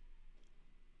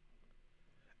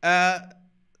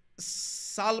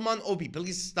 Salman Obi,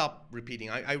 please stop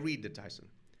repeating. I read the Tyson.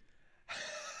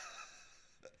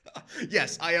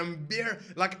 Yes, I am bare.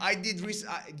 Like I did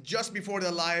just before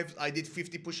the live, I did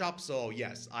 50 push-ups. So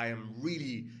yes, I am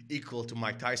really equal to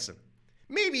Mike Tyson.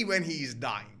 Maybe when he is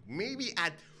dying, maybe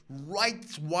at right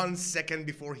 1 second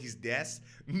before his death,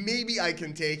 maybe I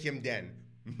can take him then.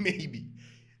 Maybe.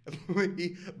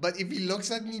 But if he looks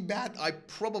at me bad, I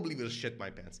probably will shit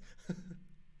my pants.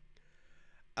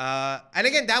 And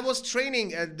again, that was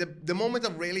training. The moment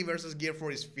of Rayleigh versus Gear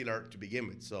 4 is filler to begin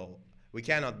with, so we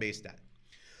cannot base that.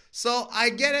 So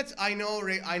I get it. I know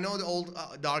the old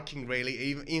Dark King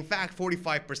Rayleigh. In fact,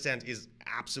 45% is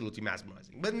absolutely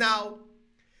mesmerizing. But now,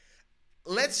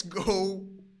 let's go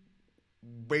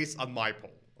based on my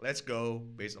poll.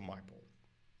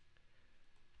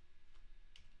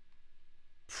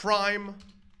 Prime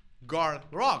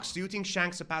Rocks, do you think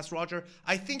Shanks surpassed Roger?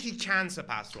 I think he can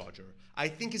surpass Roger. I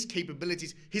think his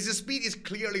capabilities, his speed is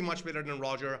clearly much better than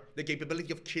Roger. The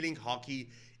capability of killing Hockey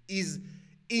is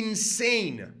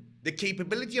insane. The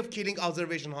capability of killing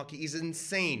observation Hockey is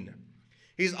insane.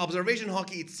 His observation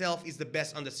Hockey itself is the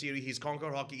best on the series. His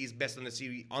Conquer Hockey is best on the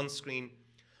series on screen.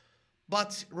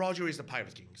 But Roger is the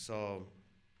Pirate King, so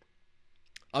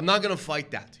I'm not gonna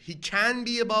fight that. He can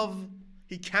be above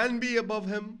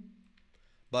him,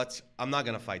 but I'm not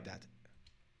gonna fight that.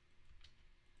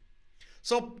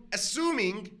 So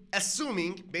assuming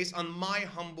based on my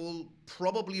humble,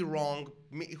 probably wrong,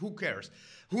 who cares?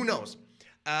 Who knows?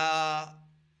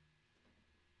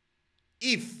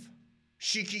 If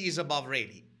Shiki is above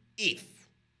Rayleigh,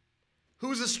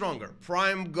 who's the stronger,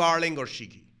 Prime Garling or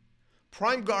Shiki?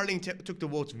 Prime Garling took the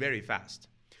votes very fast.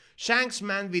 Shanks,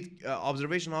 man with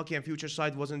observation Hockey and future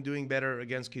sight, wasn't doing better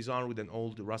against Kizaru than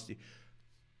old Rusty.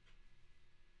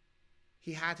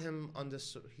 He had him on the.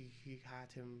 He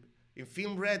had him in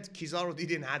Film Red. Kizaru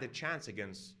didn't have a chance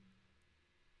against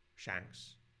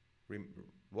Shanks.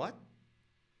 What?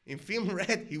 In Film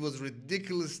Red, he was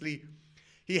ridiculously.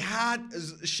 He had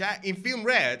in Film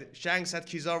Red, Shanks had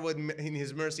Kizaru in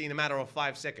his mercy in a matter of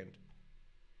 5 seconds.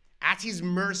 At his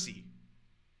mercy.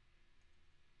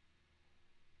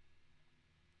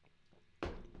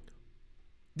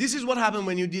 This is what happened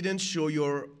when you didn't show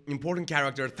your important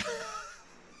character.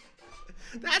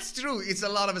 That's true. It's a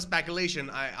lot of speculation.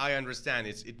 I understand.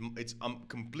 It's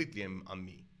completely on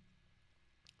me.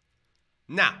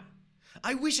 Now,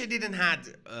 I wish I didn't had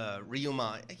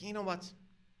Ryuma. You know what?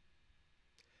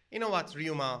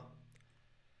 Ryuma?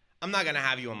 I'm not gonna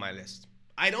have you on my list.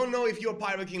 I don't know if you're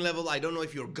Pirate King level. I don't know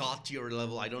if you're God tier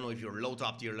level. I don't know if you're low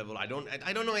top tier level. I don't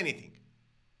know anything.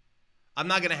 I'm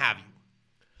not gonna have you.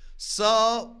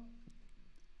 So,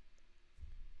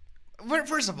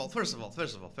 first of all,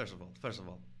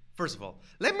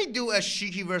 let me do a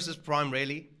Shiki versus Prime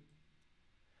Rayleigh.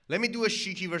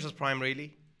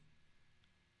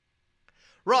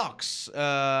 Rocks,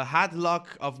 had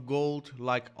luck of gold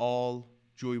like all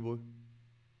Joey Boy.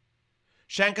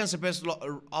 Shank and Sebastian,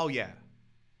 oh yeah.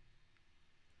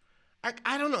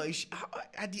 I don't know.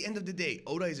 At the end of the day,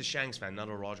 Oda is a Shanks fan, not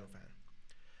a Roger fan.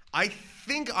 I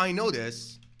think I know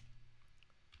this.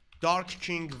 Dark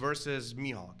King versus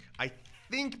Mihawk. I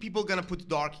think people gonna put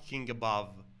Dark King above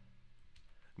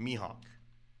Mihawk.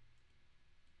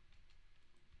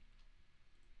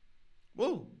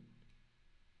 Whoa.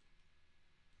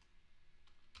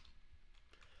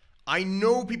 I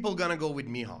know people gonna go with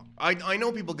Mihawk. I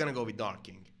know people gonna go with Dark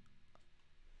King.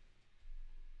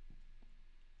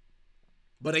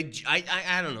 But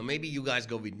I don't know. Maybe you guys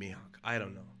go with Mihawk. I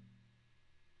don't know.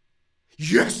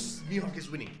 Yes! Mihawk is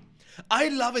winning. I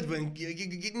love it when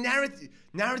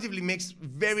narratively makes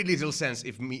very little sense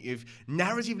if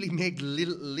narratively make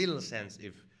little sense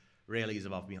if Rayleigh is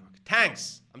above Mihawk.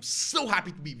 Thanks. I'm so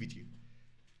happy to be with you.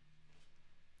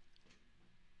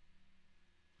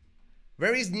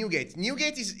 Where is Newgate?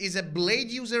 Newgate is a blade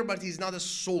user, but he's not a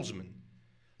swordsman.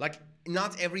 Like,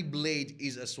 not every blade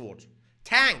is a sword.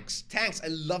 Thanks. I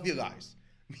love you guys.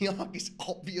 Mihawk is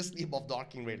obviously above Dark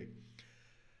King Rayleigh.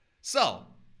 So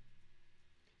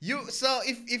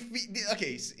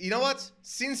okay, you know what?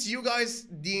 Since you guys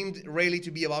deemed Rayleigh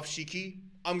to be above Shiki,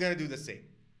 I'm gonna do the same.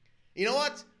 You know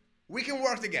what? We can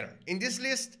work together. In this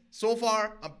list, so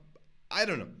far, I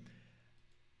don't know.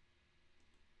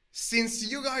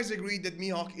 Since you guys agreed that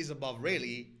Mihawk is above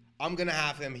Rayleigh, I'm gonna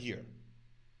have him here.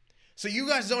 So you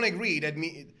guys don't agree that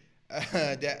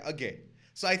okay.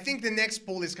 So I think the next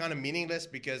poll is kind of meaningless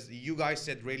because you guys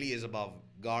said Rayleigh is above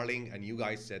Garling and you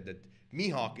guys said that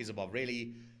Mihawk is above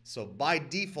Rayleigh. So by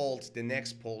default, the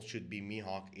next poll should be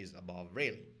Mihawk is above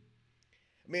Rayleigh.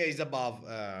 I mean, is above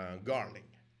Garling.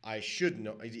 I should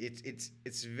know.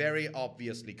 It's very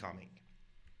obviously coming.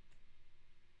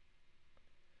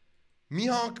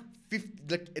 Mihawk, 50,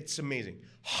 like, it's amazing.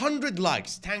 100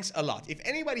 likes, thanks a lot. If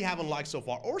anybody haven't liked so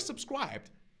far or subscribed,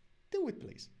 do it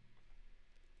please.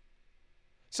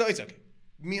 So it's okay.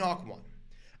 Mihawk won.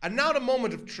 And now the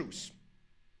moment of truth.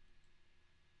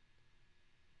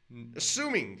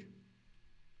 Assuming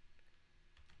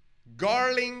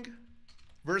Garling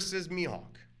versus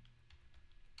Mihawk.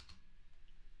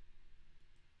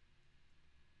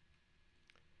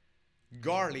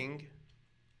 Garling,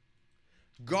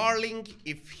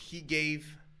 if he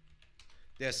gave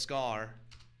the scar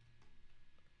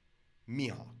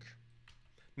Mihawk.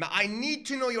 Now I need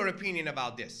to know your opinion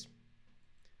about this.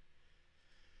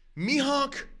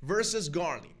 Mihawk versus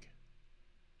Garling.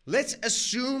 Let's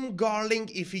assume Garling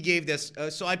if he gave this.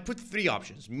 So I put three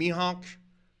options. Mihawk,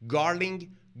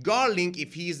 Garling. Garling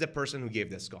if he is the person who gave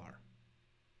the scar.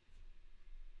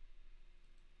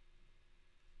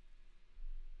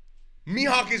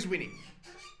 Mihawk is winning.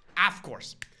 Of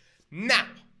course. Now,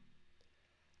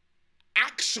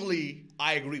 actually,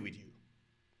 I agree with you.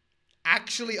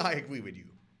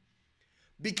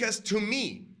 Because to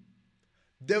me,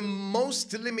 the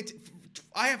most limited...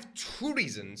 I have two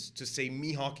reasons to say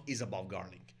Mihawk is above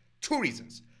Garling. Two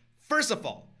reasons. First of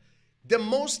all, the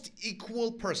most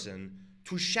equal person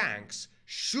to Shanks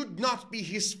should not be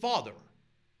his father.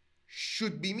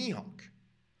 Should be Mihawk.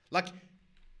 Like,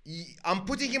 I'm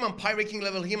putting him on Pirate King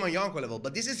level, him on Yonko level,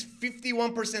 but this is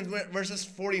 51% versus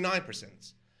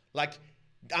 49%. Like,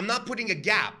 I'm not putting a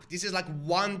gap. This is like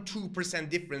 1-2%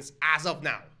 difference as of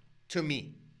now, to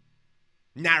me,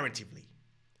 narratively.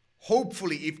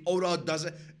 Hopefully, if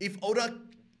Oda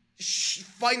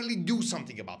finally do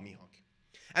something about Mihawk.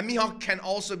 And Mihawk can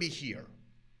also be here.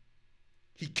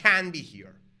 He can be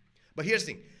here. But here's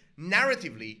the thing.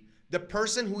 Narratively, the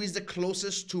person who is the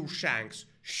closest to Shanks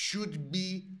should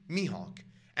be Mihawk.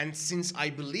 And since I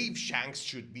believe Shanks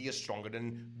should be stronger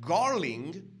than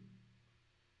Garling,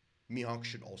 Mihawk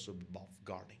should also be above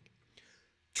Garling.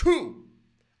 2,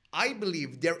 I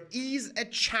believe there is a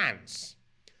chance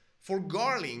for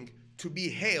Garling to be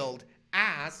hailed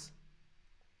as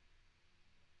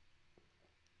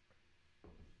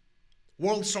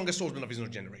world's strongest swordsman of his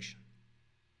own generation.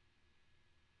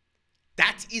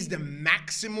 That is the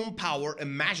maximum power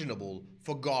imaginable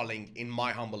for Garling, in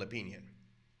my humble opinion.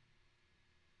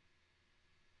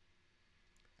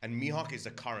 And Mihawk is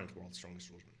the current world's strongest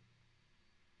swordsman.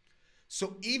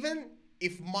 So even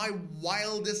if my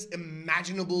wildest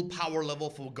imaginable power level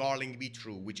for Garling be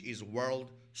true, which is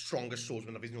world strongest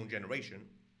swordsman of his own generation,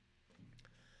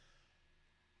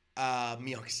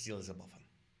 Mihawk still is above him,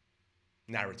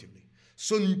 narratively.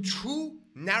 So two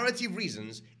narrative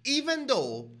reasons, even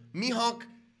though Mihawk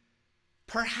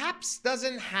perhaps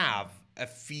doesn't have a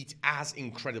feat as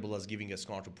incredible as giving a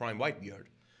scar to Prime Whitebeard.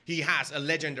 He has a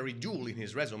legendary duel in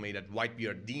his resume that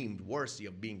Whitebeard deemed worthy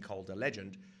of being called a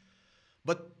legend.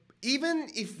 But even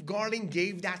if Garling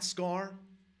gave that scar,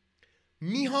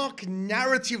 Mihawk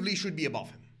narratively should be above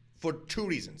him for two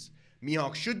reasons.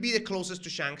 Mihawk should be the closest to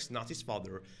Shanks, not his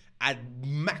father. At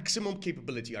maximum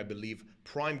capability, I believe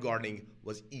Prime Garling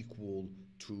was equal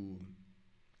to...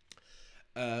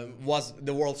 was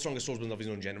the world's strongest swordsman of his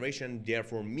own generation.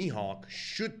 Therefore, Mihawk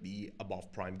should be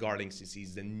above Prime Garling since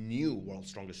he's the new world's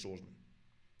strongest swordsman.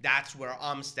 That's where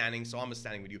I'm standing, so I'm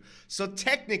standing with you. So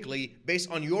technically, based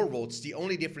on your votes, the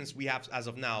only difference we have as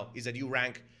of now is that you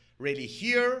rank Rayleigh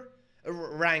here,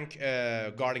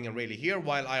 Garling and Rayleigh here,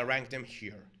 while I rank them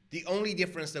here. The only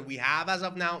difference that we have as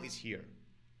of now is here.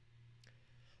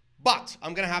 But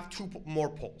I'm gonna have two more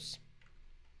polls.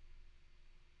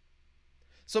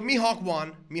 So Mihawk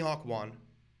won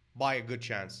by a good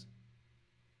chance.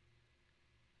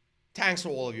 Thanks for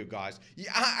all of you guys.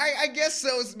 Yeah, I guess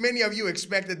so. Many of you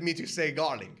expected me to say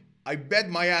Garling. I bet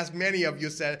my ass many of you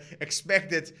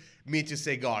expected me to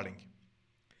say Garling.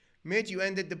 Mate, you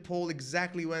ended the poll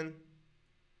exactly when?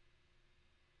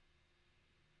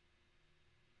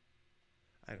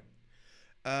 I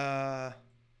don't.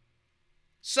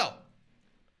 So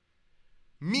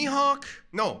Mihawk,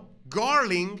 no,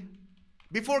 Garling.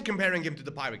 Before comparing him to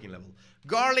the Pirate King level,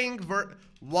 Garling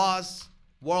was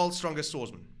world's strongest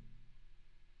swordsman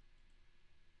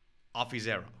of his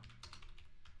era.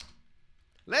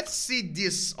 Let's see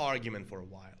this argument for a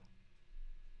while.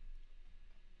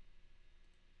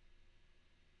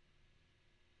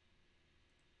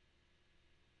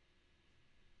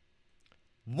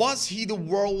 Was he the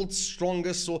world's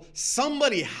strongest sword?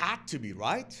 Somebody had to be,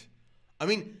 right? I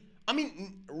mean,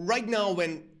 right now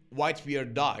when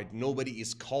Whitebeard died, nobody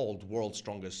is called world's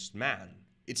strongest man.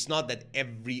 It's not that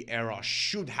every era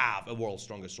should have a world's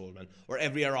strongest swordsman, or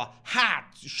every era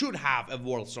should have a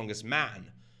world's strongest man.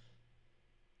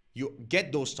 You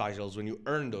get those titles when you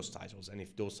earn those titles, and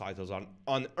if those titles are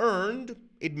unearned,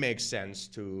 it makes sense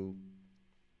to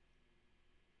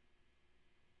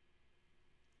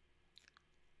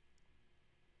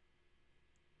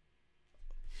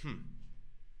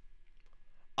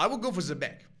I would go for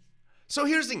Zebek. So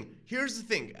here's the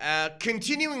thing.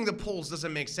 Continuing the polls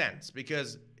doesn't make sense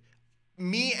because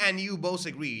me and you both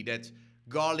agree that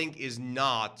Garling is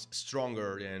not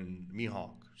stronger than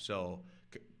Mihawk. So,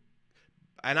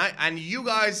 and you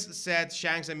guys said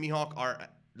Shanks and Mihawk are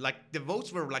like, the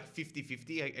votes were like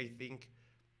 50-50, I think.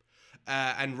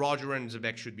 And Roger and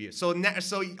Zebek should be. So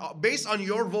based on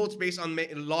your votes, based on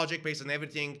logic, based on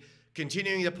everything,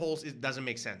 continuing the polls, it doesn't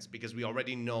make sense because we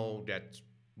already know that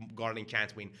Garling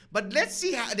can't win. But let's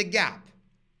see how the gap.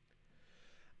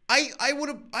 I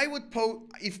would put,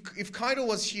 if Kaido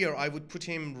was here, I would put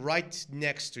him right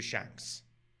next to Shanks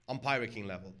on Pirate King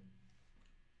level.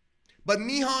 But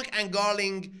Mihawk and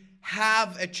Garling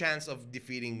have a chance of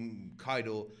defeating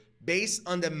Kaido based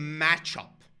on the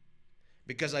matchup.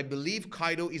 Because I believe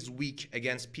Kaido is weak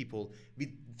against people with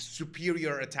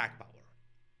superior attack power.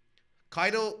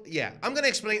 Kaido, yeah, I'm gonna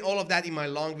explain all of that in my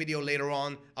long video later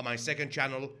on my second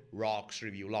channel, Rocks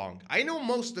Review Long. I know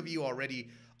most of you already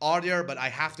are there, but I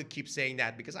have to keep saying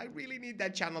that because I really need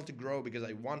that channel to grow because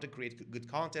I want to create good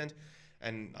content,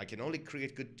 and I can only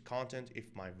create good content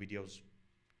if my videos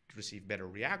receive better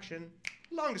reaction.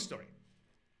 Long story.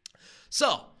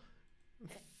 So,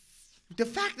 the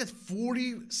fact that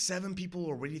 47 people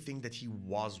already think that he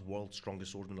was world's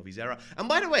strongest swordsman of his era, and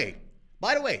by the way,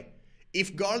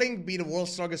 if Garling be the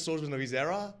world's strongest swordsman of his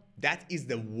era, that is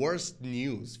the worst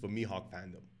news for Mihawk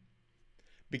fandom.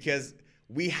 Because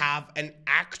we have an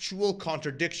actual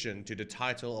contradiction to the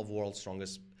title of world's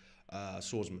strongest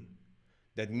swordsman.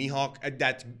 That Mihawk,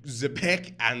 that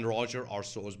Zebek and Roger are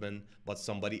swordsmen, but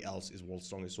somebody else is world's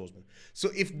strongest swordsman. So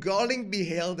if Garling be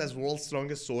hailed as world's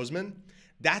strongest swordsman,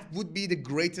 that would be the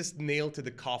greatest nail to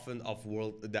the coffin of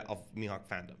Mihawk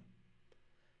fandom.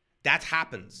 That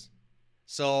happens.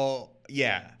 So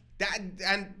yeah,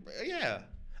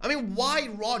 I mean, why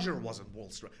Roger wasn't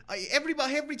world's strongest?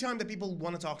 Every time that people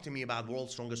want to talk to me about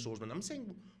world's strongest swordsman, I'm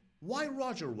saying, why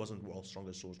Roger wasn't world's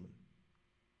strongest swordsman?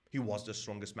 He was the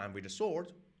strongest man with a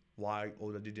sword. Why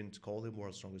Oda didn't call him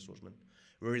world's strongest swordsman?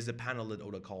 Where is the panel that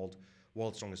Oda called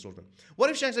world's strongest swordsman? What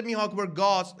if Shanks and Mihawk were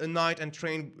gods, a knight, and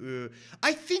trained?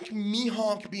 I think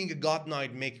Mihawk being a god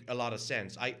knight make a lot of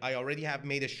sense. I already have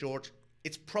made a short.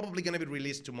 It's probably going to be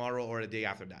released tomorrow or a day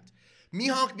after that.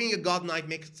 Mihawk being a god knight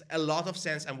makes a lot of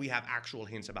sense, and we have actual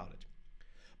hints about it.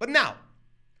 But now,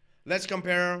 let's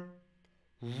compare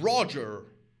Roger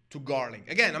to Garling.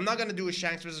 Again, I'm not going to do a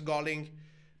Shanks versus Garling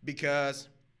because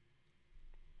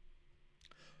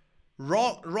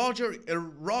Rocks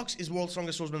is world's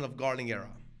strongest swordsman of Garling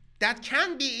era. That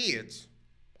can be it.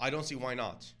 I don't see why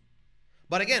not.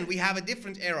 But again, we have a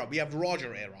different era. We have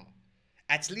Roger era.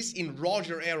 At least in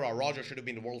Roger era, Roger should have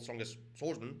been the world's strongest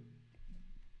swordsman.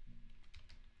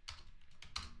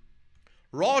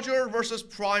 Roger versus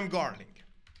Prime Garling.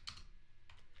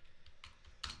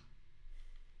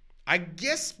 I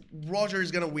guess Roger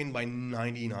is going to win by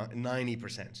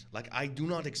 90%. Like, I do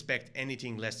not expect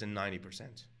anything less than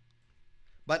 90%.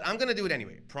 But I'm going to do it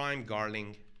anyway. Prime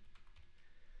Garling.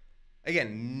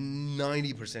 Again,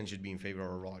 90% should be in favor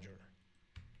of Roger.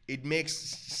 It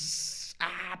makes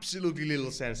absolutely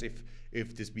little sense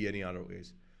if this be any other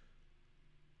ways.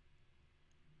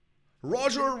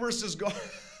 Roger versus God.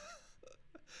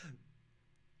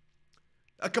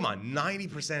 Come on,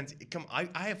 90%. Come on,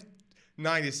 I have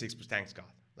 96%. Thanks God.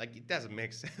 Like, it doesn't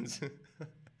make sense.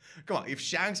 Come on, if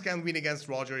Shanks can't win against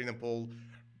Roger in a poll,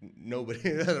 nobody,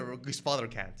 his father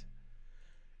can't.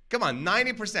 Come on,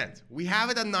 90%. We have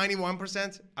it at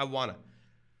 91%. I wanna.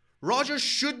 Roger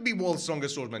should be world's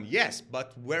strongest swordsman, yes,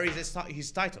 but where is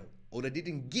his title? Oda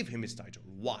didn't give him his title.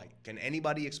 Why? Can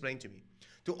anybody explain to me?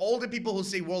 To all the people who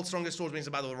say world's strongest swordsman is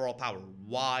about overall power,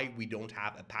 why we don't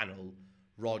have a panel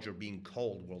Roger being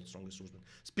called world's strongest swordsman?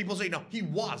 So people say, no, he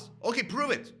was. Okay,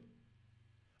 prove it.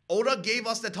 Oda gave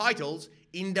us the titles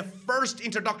in the first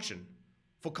introduction.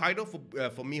 For Kaido, for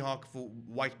Mihawk, for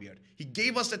Whitebeard. He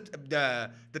gave us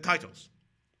the titles.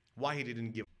 Why he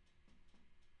didn't give?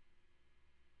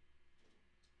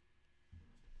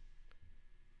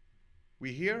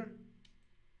 We here?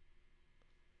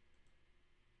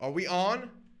 Are we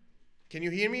on? Can you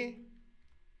hear me?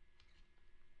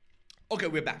 Okay,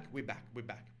 we're back. We're back. We're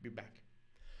back. We're back.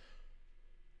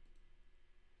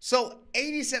 So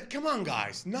 87. Come on,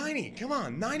 guys. 90. Come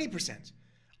on. 90%.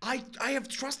 I have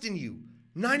trust in you.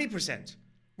 90%.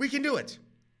 We can do it.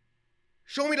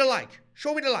 Show me the like.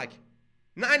 Show me the like.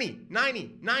 90,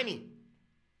 90, 90.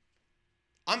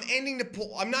 I'm ending the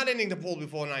poll. I'm not ending the poll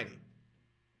before 90.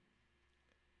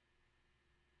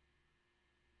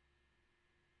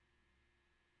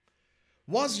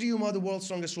 Was Ryuma the world's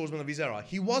strongest swordsman of his era?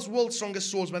 He was world's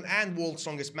strongest swordsman and world's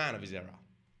strongest man of his era.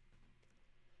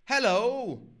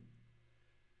 Hello.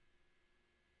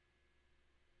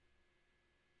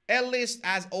 L-list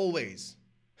as always.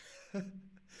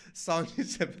 Sanji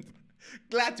 7.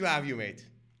 Glad to have you, mate.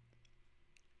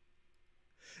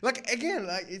 Like, again,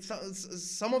 like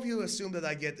some of you assume that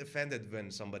I get offended when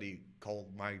somebody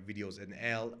called my videos an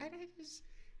L. And I just,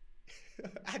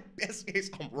 at best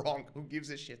case, I'm wrong. Who gives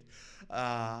a shit?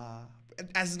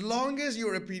 As long as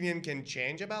your opinion can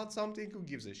change about something, who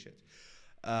gives a shit?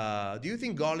 Do you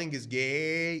think Garling is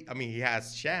gay? I mean, he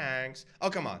has Shanks. Oh,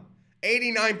 come on.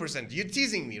 89%. You're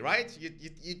teasing me, right?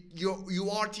 You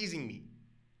are teasing me.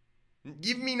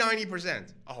 Give me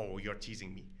 90%. Oh, you're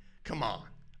teasing me. Come on.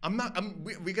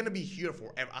 We're gonna be here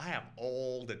forever. I have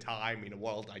all the time in the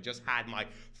world. I just had my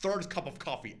third cup of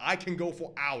coffee. I can go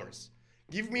for hours.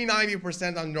 Give me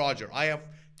 90% on Roger. I have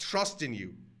trust in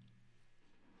you.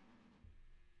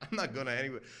 I'm not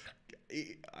gonna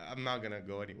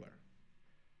go anywhere.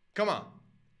 Come on.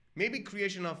 Maybe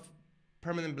creation of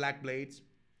permanent black blades.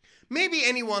 Maybe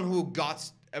anyone who got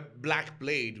a black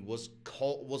blade was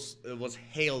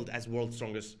hailed as world's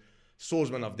strongest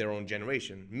swordsman of their own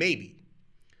generation. Maybe.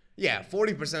 Yeah,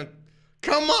 40%.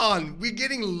 Come on, we're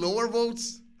getting lower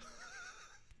votes.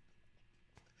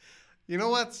 You know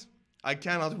what? I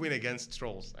cannot win against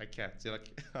trolls. I can't.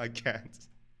 I can't.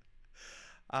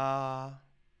 Why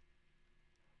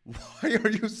are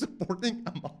you supporting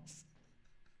Hamas?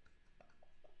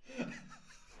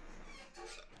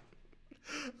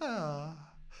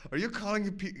 Are you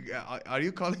calling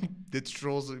the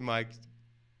trolls in my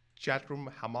chat room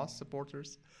Hamas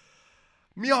supporters?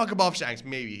 Mihawk above Shanks,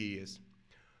 maybe he is.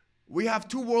 We have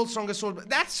two world's strongest swordsmen.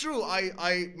 That's true.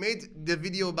 I made the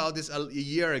video about this a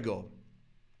year ago.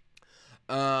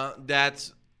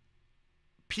 That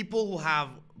people who have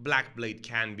black blade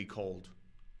can be called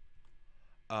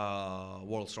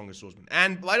world's strongest swordsman.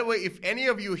 And by the way, if any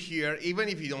of you here, even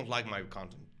if you don't like my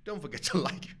content, don't forget to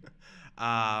like.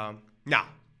 Now,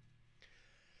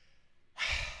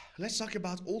 let's talk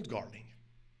about old Garling.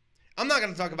 I'm not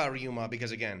going to talk about Ryuma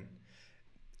because, again,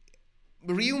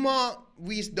 Ryuma,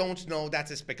 we don't know.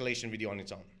 That's a speculation video on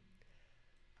its own.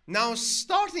 Now,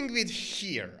 starting with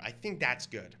here, I think that's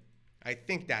good. I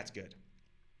think that's good.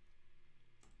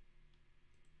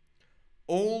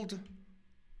 Old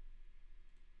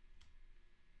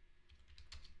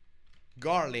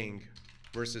Garling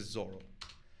versus Zoro.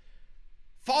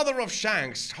 Father of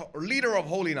Shanks, leader of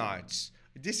Holy Knights.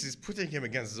 This is putting him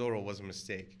against Zoro was a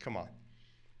mistake. Come on.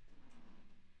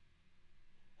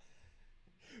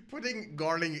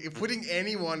 Putting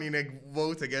anyone in a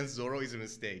vote against Zoro is a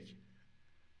mistake.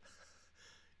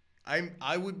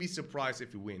 I would be surprised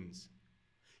if he wins.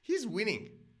 He's winning,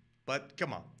 but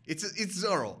come on, it's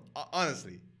Zoro.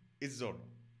 Honestly, it's Zoro.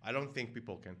 I don't think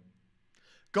people can.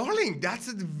 Garling, that's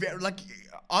a very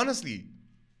honestly,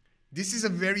 this is a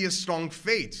very strong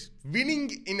fate.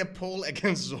 Winning in a poll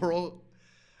against Zoro,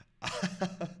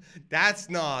 that's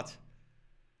not.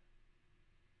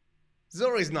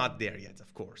 Zoro is not there yet,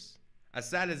 of course. As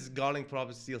sad as Garling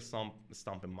probably still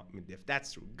stomping mid-diff.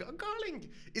 That's true. Garling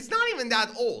is not even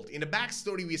that old. In the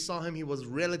backstory we saw him, he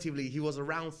was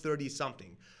around 30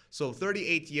 something. So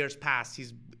 38 years past,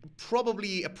 he's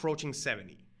probably approaching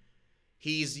 70.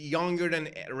 He's younger than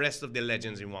the rest of the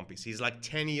legends in One Piece. He's like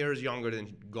 10 years younger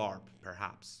than Garp,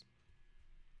 perhaps.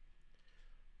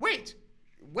 Wait.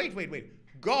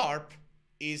 Garp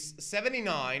is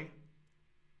 79.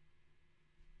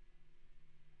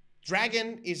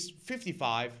 Dragon is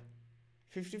 55.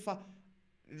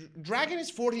 Dragon is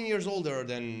 14 years older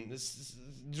than...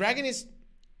 Dragon is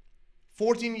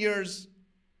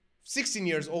 16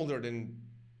 years older than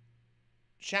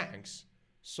Shanks.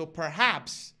 So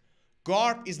perhaps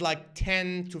Garp is like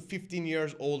 10 to 15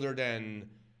 years older than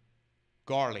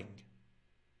Garling.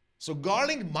 So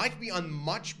Garling might be on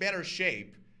much better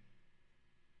shape.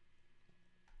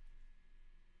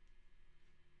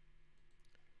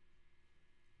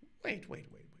 Wait.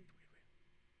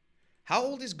 How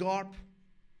old is Garp?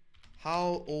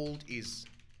 How old is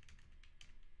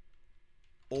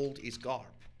Garp?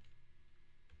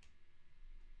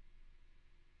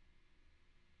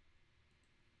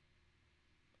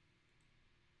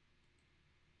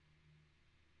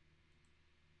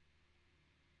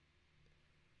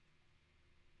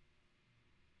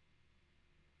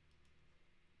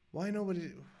 Why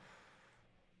nobody...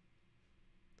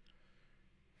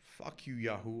 Fuck you,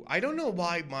 Yahoo. I don't know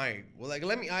why my... Well, like,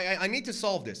 I need to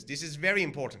solve this. This is very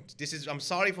important. I'm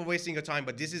sorry for wasting your time,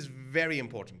 but this is very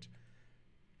important.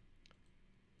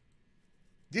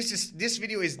 This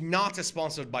video is not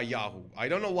sponsored by Yahoo. I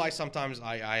don't know why sometimes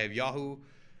I have Yahoo.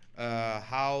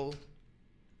 How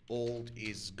old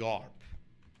is Garp?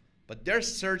 But their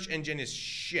search engine is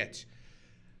shit.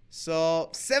 So,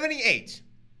 78.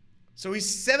 So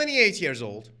he's 78 years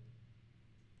old.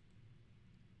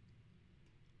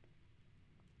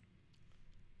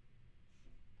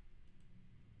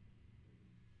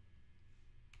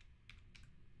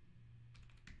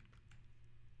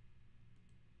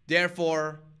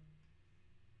 Therefore,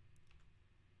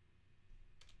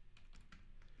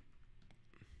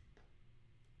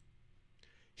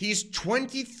 he's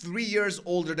 23 years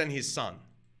older than his son.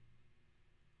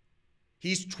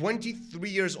 He's 23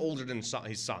 years older than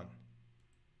his son.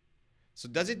 So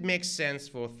does it make sense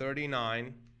for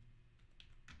 39?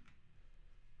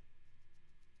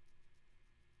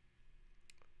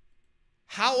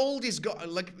 How old is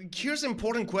like, here's an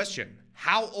important question.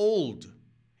 How old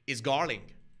is Garling?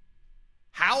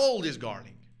 How old is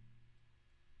Garling?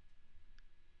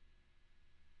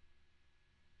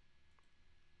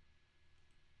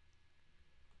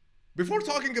 Before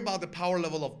talking about the power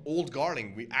level of old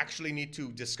Garling, we actually need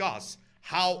to discuss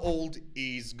how old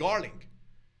is Garling.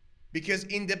 Because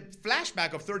in the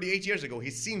flashback of 38 years ago, he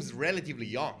seems relatively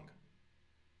young.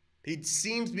 He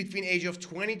seems between age of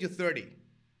 20 to 30.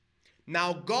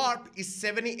 Now Garp is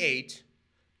 78,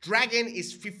 Dragon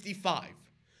is 55.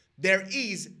 There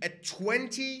is a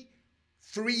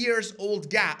 23 years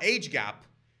old age gap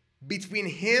between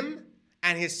him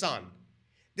and his son.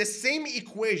 The same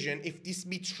equation, if this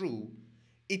be true,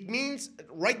 it means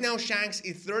right now Shanks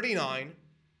is 39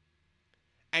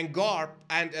 and Garp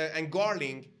and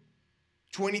Garling,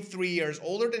 23 years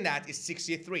older than that, is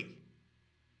 63.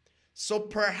 So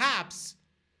perhaps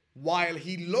while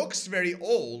he looks very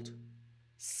old,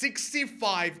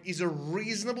 65 is a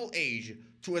reasonable age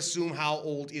to assume how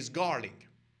old is Garling.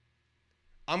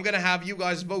 I'm gonna have you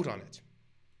guys vote on it.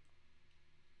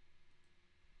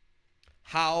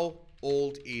 How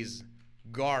old is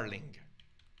Garling?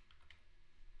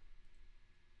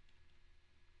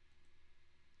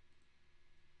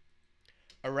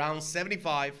 Around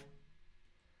 75,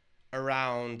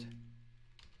 around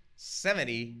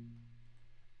 70,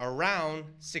 around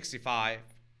 65,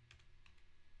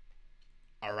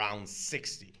 around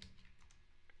 60.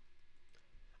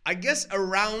 I guess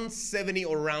around 70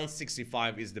 or around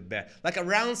 65 is the best. Like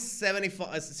around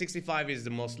 75, 65 is the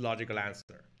most logical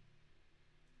answer.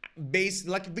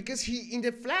 Because he, in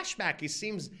the flashback, he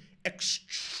seems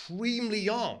extremely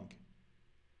young.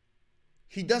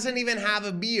 He doesn't even have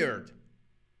a beard.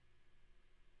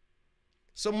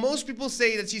 So most people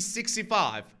say that he's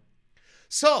 65.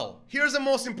 So, here's the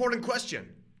most important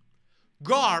question.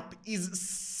 Garp is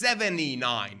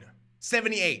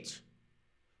 78.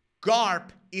 Garp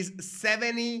is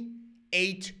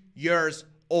 78 years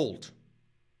old.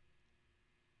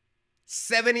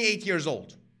 78 years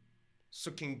old. So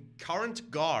can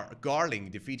current Garling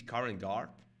defeat current Garp?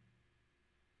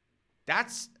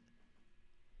 That's...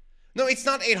 No, it's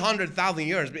not 800,000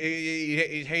 years.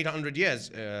 800 years,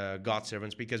 God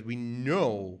servants, because we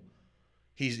know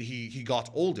he got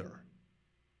older.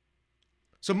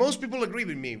 So most people agree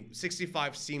with me.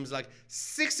 65 seems like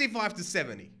 65 to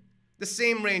 70. The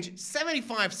same range.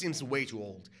 75 seems way too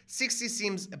old. 60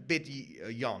 seems a bit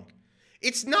young.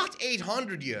 It's not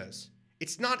 800 years.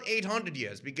 It's not 800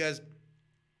 years because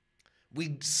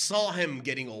we saw him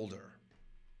getting older.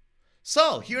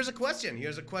 So here's a question.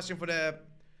 Here's a question for the...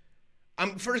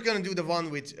 I'm first going to do the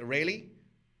one with Rayleigh.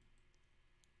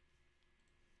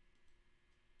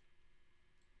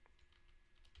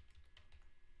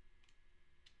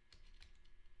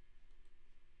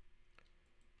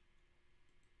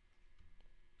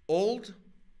 Old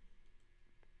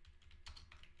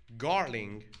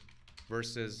Garling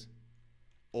versus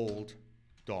Old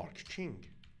Dark King.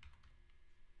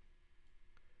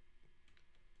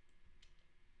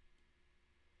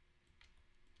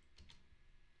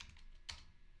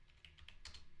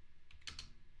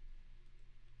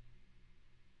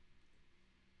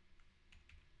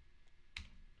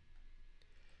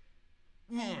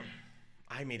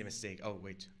 I made a mistake. Oh,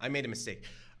 wait. I made a mistake.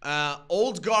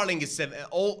 Old Garling is 7.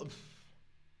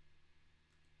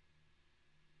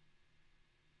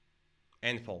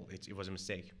 End poll. It was a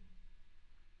mistake.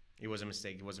 It was a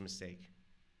mistake. It was a mistake.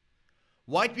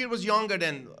 Whitebeard was younger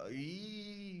than...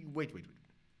 wait.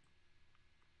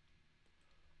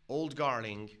 Old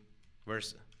Garling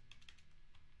versus...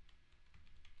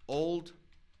 Old...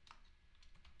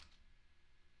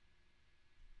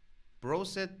 Bro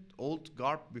said Old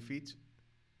Garp defeat...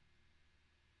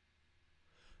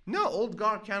 No, Old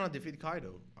Garp cannot defeat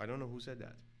Kaido. I don't know who said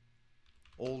that.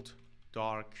 Old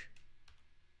Dark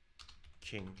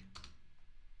King.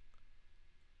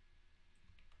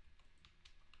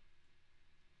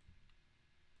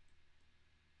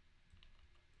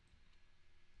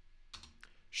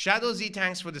 Shadow Z,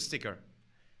 thanks for the sticker.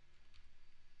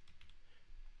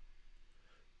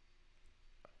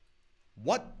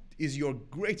 What is your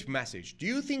great message? Do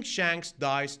you think Shanks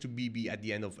dies to BB at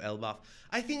the end of Elbaf?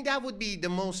 I think that would be the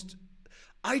most...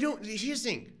 Here's the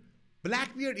thing.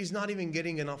 Blackbeard is not even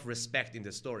getting enough respect in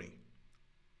the story.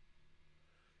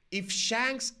 If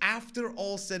Shanks, after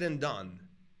all said and done,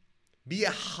 be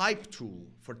a hype tool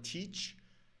for Teach,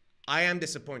 I am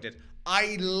disappointed.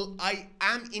 I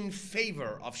am in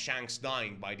favor of Shanks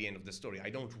dying by the end of the story. I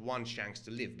don't want Shanks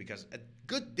to live because a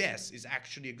good death is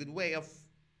actually a good way of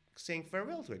saying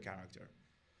farewell to a character.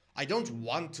 I don't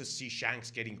want to see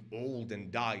Shanks getting old and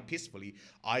die peacefully.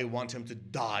 I want him to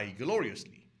die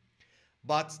gloriously.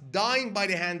 But dying by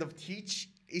the hand of Teach,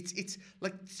 it's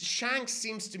like Shanks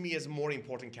seems to me as a more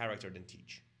important character than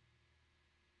Teach.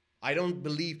 I don't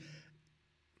believe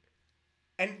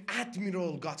an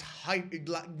admiral got hype,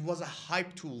 was a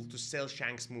hype tool to sell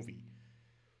Shanks movie.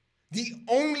 The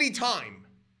only time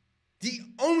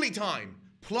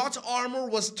plot armor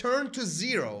was turned to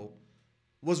 0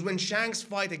 was when Shanks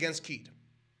fight against Keith.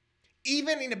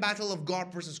 Even in the battle of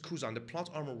Garp versus Kuzan, the plot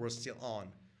armor was still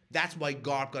on. That's why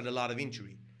Garp got a lot of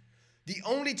injury. The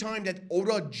only time that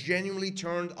Oda genuinely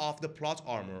turned off the plot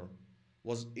armor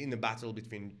was in the battle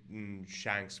between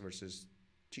Shanks versus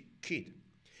Keith.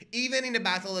 Even in the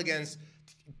battle against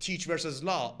Teach versus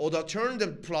Law, Oda turned the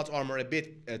plot armor a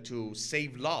bit to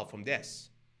save Law from death.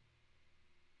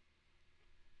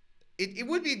 It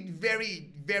would be very,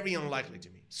 very unlikely to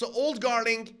me. So Old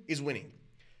Garling is winning.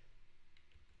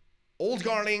 Old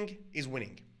Garling is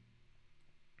winning.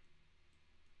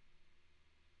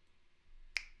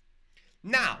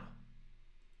 Now,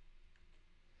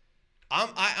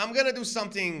 I'm gonna do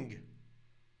something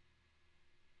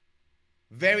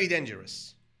very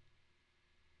dangerous.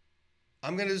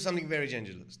 I'm gonna do something very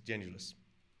dangerous.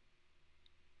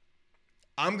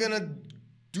 I'm gonna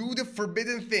do the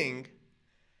forbidden thing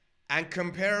and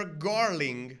compare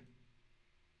Garling,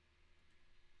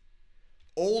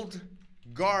 Old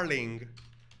Garling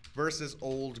versus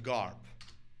Old Garp.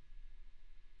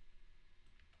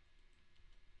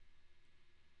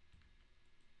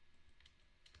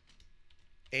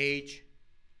 Age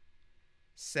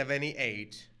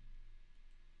 78,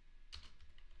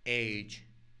 age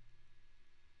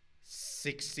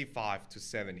 65 to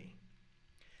 70.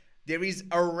 There is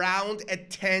around a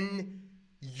 10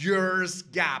 years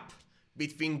gap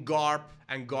between Garp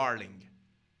and Garling.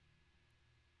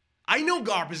 I know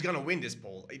Garp is gonna win this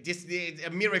poll. A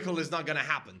miracle is not gonna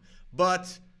happen.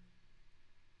 But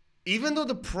even though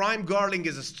the prime Garling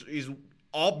is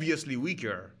obviously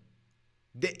weaker,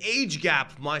 the age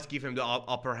gap might give him the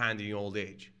upper hand in old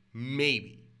age.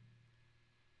 Maybe.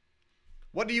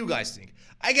 What do you guys think?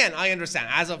 Again, I understand.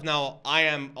 As of now, I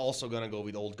am also going to go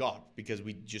with Old Garp because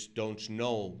we just don't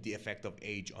know the effect of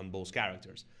age on both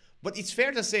characters. But it's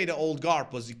fair to say that Old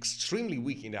Garp was extremely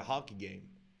weak in the hockey game.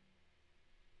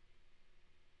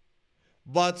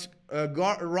 But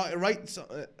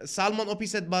Salman OP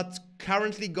said, but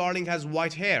currently Garling has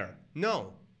white hair.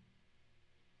 No,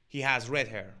 he has red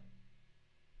hair.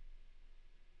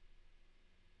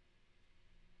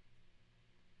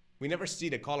 We never see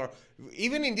the color.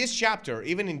 Even in this chapter,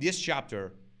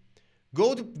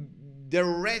 go to the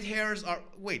red hairs are.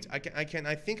 Wait, I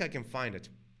think I can find it.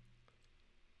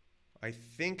 I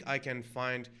think I can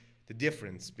find the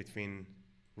difference between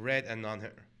red and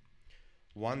non-hair.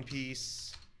 One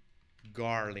Piece,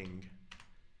 Garling.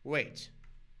 Wait.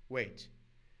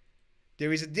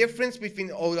 There is a difference between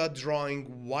Oda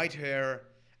drawing white hair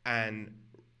and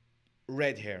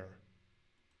red hair.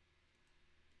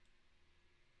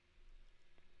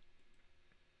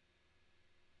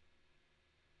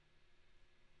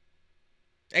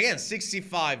 Again,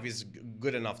 65 is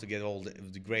good enough to get all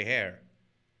the gray hair.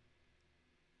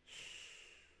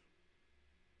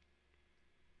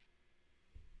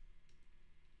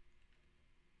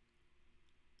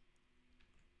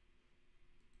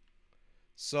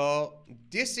 So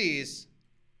this is,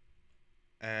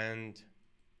 and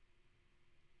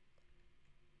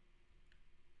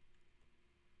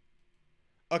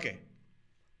okay,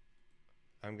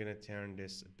 I'm gonna turn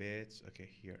this a bit. Okay,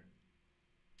 here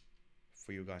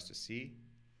for you guys to see.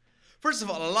 First of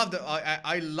all,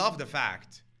 I love the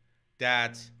fact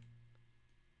that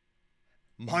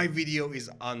my video is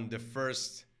on the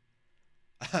first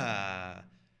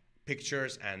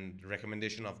pictures and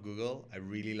recommendation of Google. I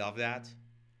really love that.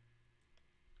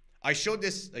 I showed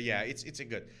this, yeah, it's a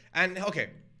good. And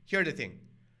okay, here's the thing.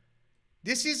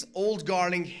 This is old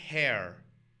Garling hair.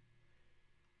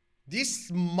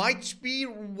 This might be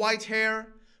white hair,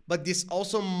 but this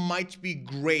also might be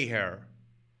gray hair.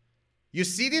 You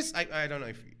see this? I don't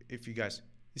know if you guys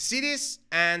you see this.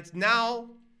 And now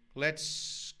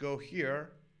let's go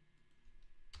here.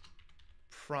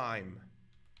 Prime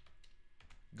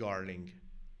Garling.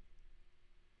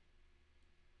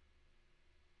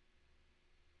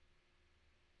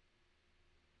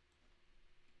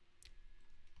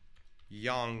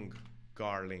 Young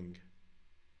Garling.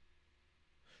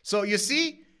 So you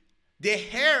see, the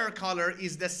hair color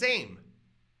is the same.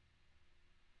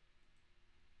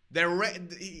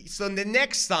 So the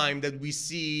next time that we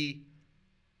see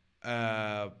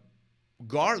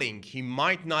Garling, he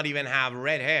might not even have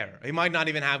red hair. He might not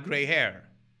even have gray hair.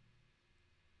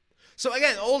 So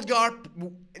again, old Garp,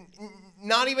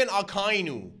 not even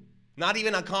Akainu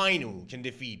can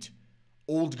defeat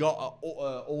old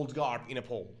Garp in a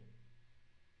poll.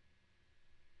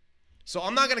 So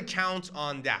I'm not gonna count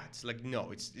on that. Like,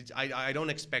 no, I don't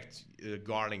expect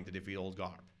Garling to defeat old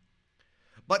Garp.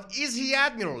 But is he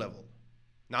Admiral level?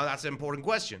 Now that's an important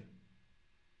question.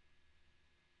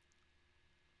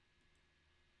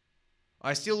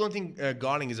 I still don't think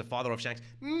Garling is a father of Shanks.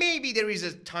 Maybe there is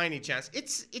a tiny chance.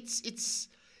 It's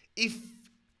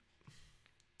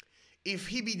if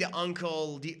he be the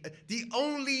uncle, the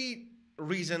only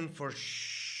reason for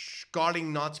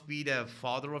Garling not to be the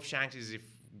father of Shanks is if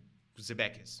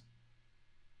Zebek is.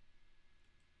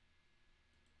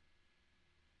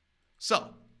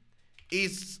 So,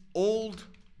 is old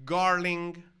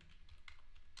Garling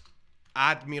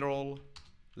Admiral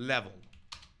level?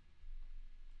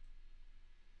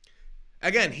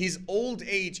 Again, his old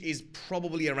age is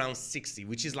probably around 60,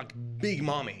 which is like Big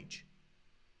Mom age.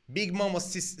 Big Mom was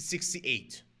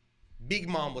 68. Big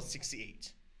Mom was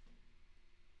 68.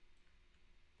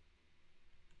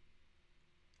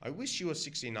 I wish she was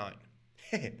 69.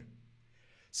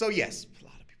 So yes, a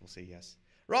lot of people say yes.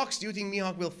 Rox, do you think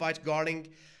Mihawk will fight Garling?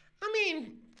 I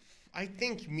mean, I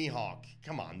think Mihawk,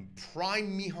 come on,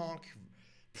 Prime Mihawk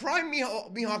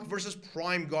versus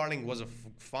Prime Garling was a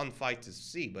fun fight to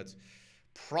see, but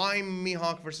Prime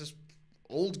Mihawk versus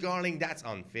old Garling, that's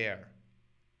unfair.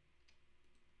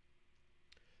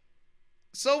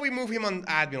 So we move him on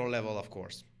Admiral level, of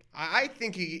course. I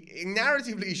think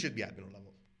narratively he should be Admiral level.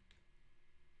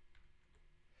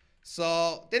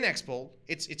 So the next poll,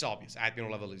 it's obvious.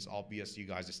 Admiral level is obvious. You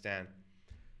guys understand.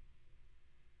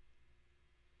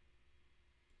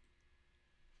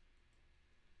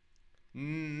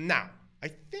 Now, I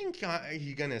think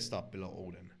he's gonna stop below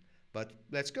Odin, but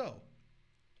let's go.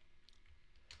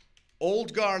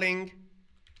 Old Garling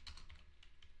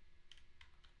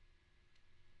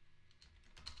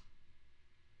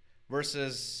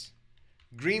versus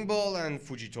Green Ball and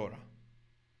Fujitora.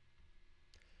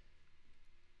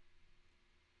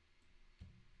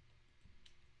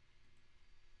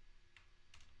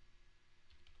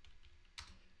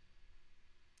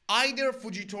 Either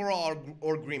Fujitora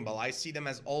or Green Ball, I see them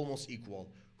as almost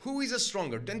equal. Who is a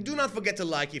stronger? Then do not forget to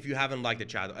like if you haven't liked the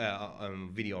chat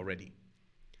video already.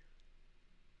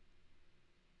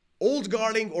 Old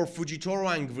Garling or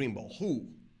Fujitoro and Greenball? Who?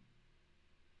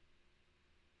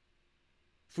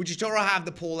 Fujitoro have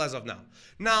the poll as of now.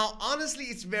 Now, honestly,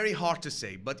 it's very hard to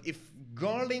say, but if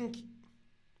Garling...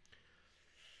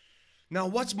 Now,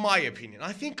 what's my opinion?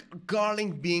 I think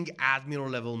Garling being Admiral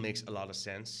level makes a lot of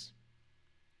sense.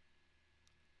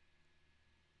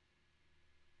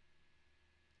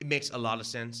 It makes a lot of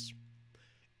sense.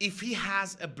 If he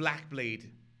has a Black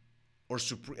Blade or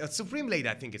Supreme Blade,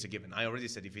 I think it's a given. I already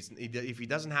said if he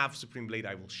doesn't have Supreme Blade,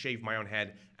 I will shave my own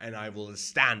head and I will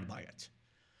stand by it.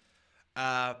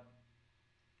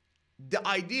 The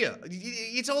idea,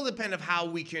 it's all depend of how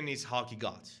weakened his hockey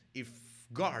got. If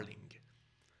Garling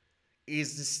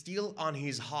is still on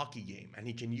his hockey game and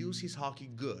he can use his hockey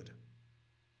good,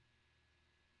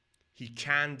 he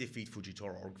can defeat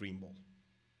Fujitoro or Greenball.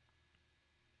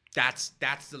 That's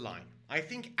the line. I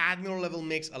think Admiral level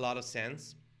makes a lot of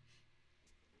sense.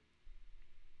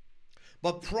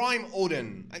 But Prime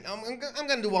Odin, I'm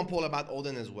going to do one poll about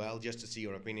Odin as well, just to see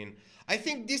your opinion. I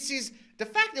think this is, the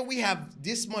fact that we have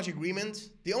this much agreement,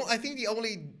 I think the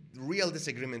only real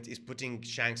disagreement is putting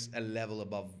Shanks a level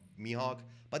above Mihawk.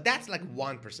 But that's like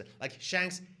 1%. Like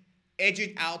Shanks edge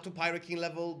it out to Pyrokin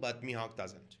level, but Mihawk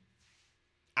doesn't.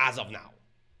 As of now.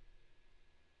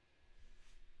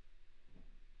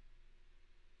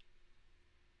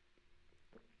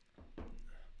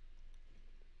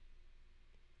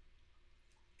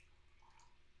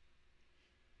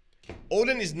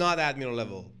 Odin is not Admiral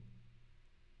level.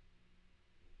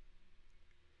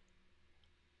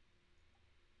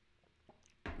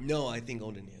 No, I think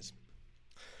Odin is.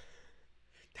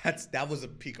 That was a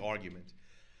peak argument.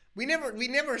 Here's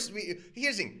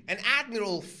the thing. An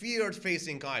Admiral feared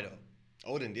facing Kaido.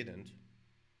 Odin didn't.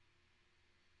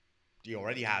 He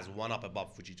already has one up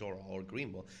above Fujitoro or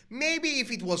Greenball. Maybe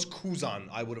if it was Kuzan,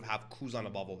 I would have Kuzan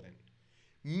above Odin.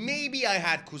 Maybe I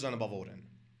had Kuzan above Odin.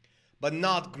 But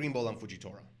not Greenball and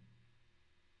Fujitoro.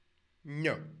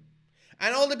 No.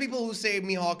 And all the people who say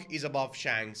Mihawk is above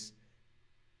Shanks,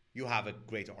 you have a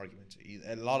great argument.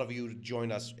 A lot of you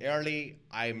joined us early.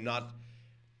 I'm not...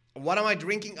 What am I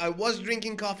drinking? I was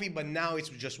drinking coffee, but now it's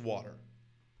just water.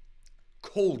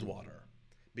 Cold water.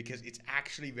 Because it's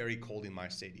actually very cold in my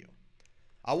studio.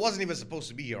 I wasn't even supposed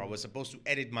to be here. I was supposed to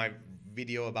edit my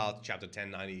video about chapter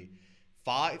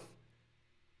 1095.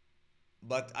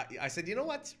 But I said, you know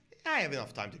what? I have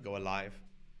enough time to go alive.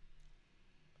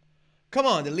 Come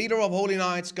on, the leader of Holy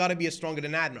Knights gotta be stronger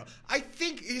than Admiral. I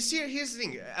think, here's the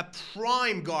thing, a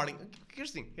prime guarding.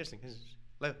 Here's the thing.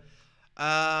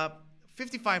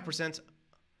 55%.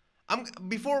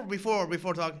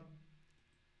 Before talk.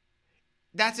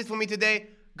 That's it for me today.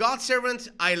 God servant,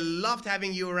 I loved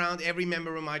having you around. Every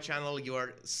member of my channel, you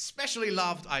are especially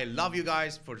loved. I love you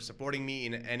guys for supporting me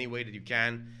in any way that you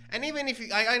can. And even if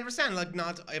I understand, like,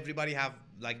 not everybody have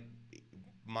like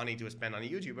money to spend on a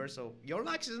YouTuber, so your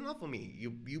likes is enough for me.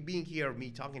 You being here, me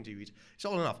talking to you, it's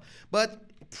all enough. But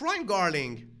Prime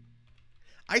Garling,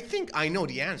 I think I know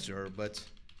the answer, but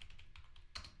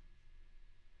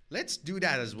let's do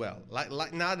that as well. Like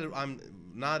now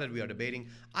that we are debating,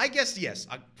 I guess yes,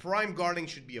 a Prime Garling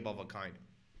should be above Akainu.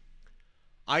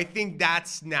 I think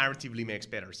that's narratively makes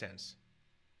better sense.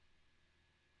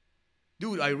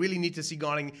 Dude, I really need to see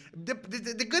Garling.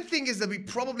 The good thing is that we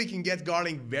probably can get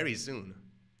Garling very soon.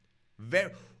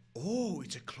 Oh,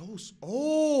 it's a close.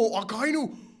 Oh,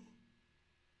 Akainu.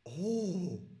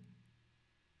 Oh.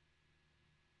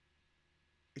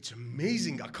 It's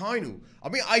amazing, Akainu. I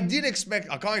mean, I did expect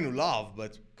Akainu love,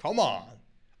 but come on.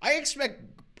 I expect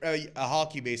a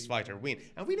hockey-based fighter win.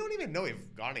 And we don't even know if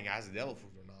Garling has the devil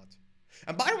fruit or not.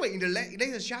 And by the way, in the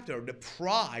latest chapter, the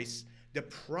prize...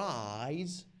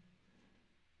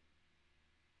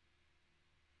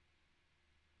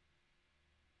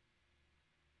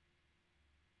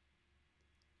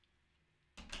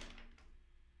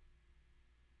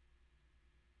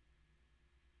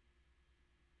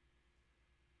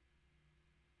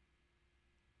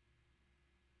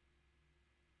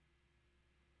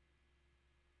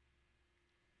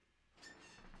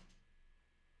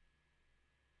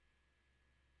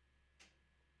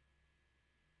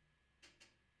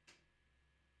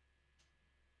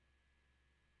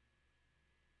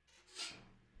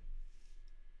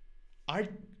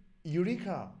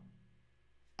 Eureka!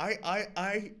 I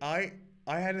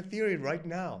had a theory right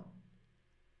now.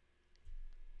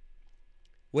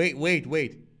 Wait.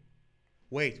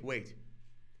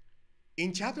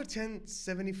 In chapter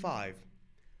 1075,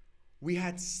 we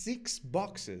had 6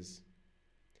 boxes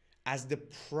as the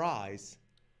prize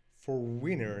for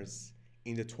winners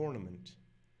in the tournament.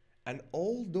 And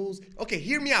all those... Okay,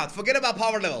 hear me out. Forget about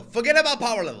power level.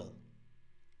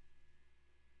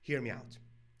 Hear me out.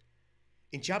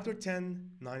 In chapter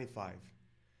 1095,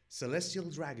 celestial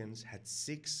dragons had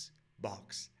 6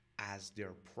 bucks as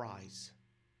their prize.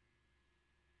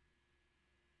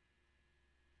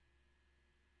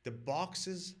 The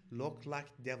boxes look like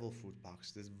devil fruit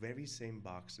box, the very same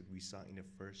box that we saw in the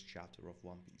first chapter of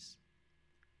One Piece.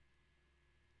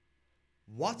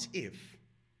 What if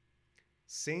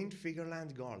Saint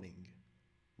Figarland Garling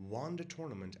won the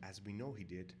tournament, as we know he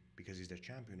did, because he's the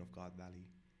champion of God Valley,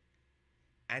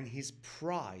 and his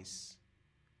prize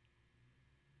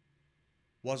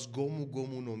was Gomu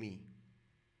Gomu no Mi?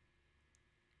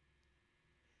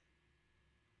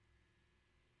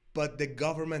 But the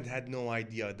government had no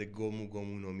idea the Gomu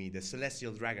Gomu no Mi, the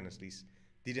celestial dragon at least,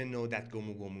 didn't know that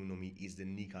Gomu Gomu no Mi is the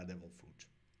Nika devil fruit.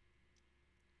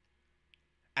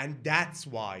 And that's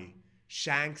why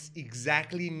Shanks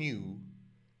exactly knew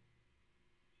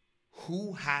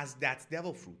who has that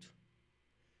devil fruit.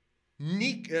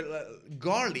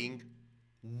 Garling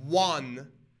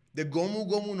won the Gomu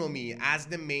Gomu no Mi as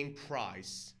the main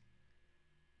prize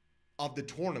of the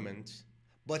tournament,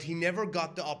 but he never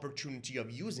got the opportunity of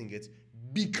using it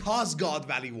because God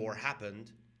Valley War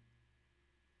happened.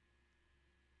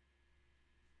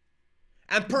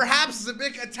 And perhaps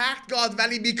Zebek attacked God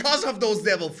Valley because of those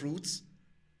devil fruits.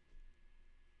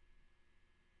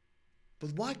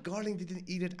 But why Garling didn't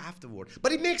eat it afterward?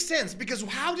 But it makes sense, because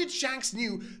how did Shanks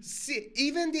knew?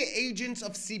 Even the agents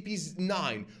of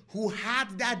CP9 who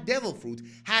had that devil fruit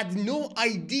had no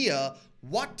idea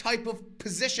what type of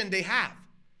position they have.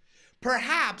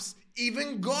 Perhaps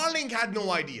even Garling had no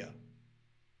idea.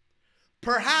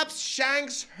 Perhaps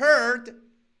Shanks heard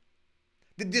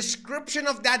the description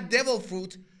of that devil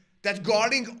fruit that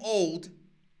Garling owed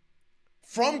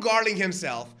from Garling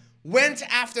himself, went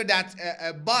after that,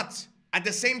 but at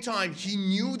the same time, he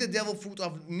knew the devil fruit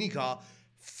of Nika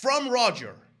from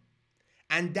Roger.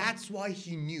 And that's why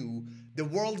he knew the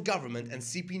world government and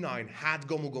CP9 had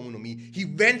Gomu Gomu no Mi. He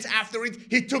went after it,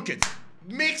 he took it.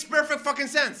 Makes perfect fucking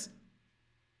sense.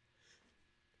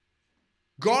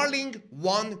 Garling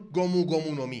won Gomu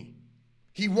Gomu no Mi.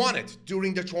 He won it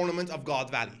during the tournament of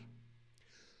God Valley.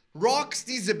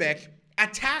 Roxy Zebek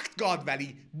attacked God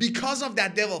Valley because of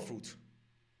that devil fruit.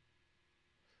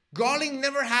 Garling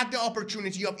never had the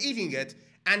opportunity of eating it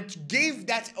and gave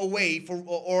that away for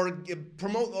or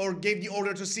gave the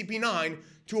order to CP9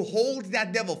 to hold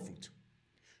that devil fruit.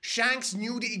 Shanks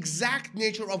knew the exact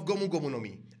nature of Gomu Gomu no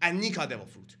Mi and Nika devil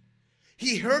fruit.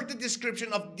 He heard the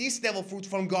description of this devil fruit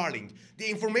from Garling. The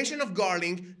information of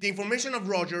Garling, the information of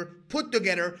Roger, put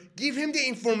together, give him the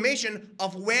information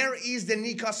of where is the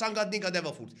Nika Sangat Nika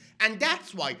devil fruit. And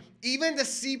that's why even the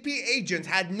CP agents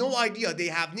had no idea they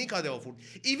have Nika devil fruit.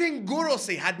 Even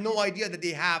Gorosei had no idea that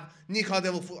they have Nika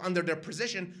devil fruit under their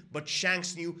possession, but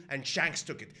Shanks knew and Shanks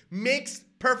took it. Makes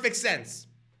perfect sense.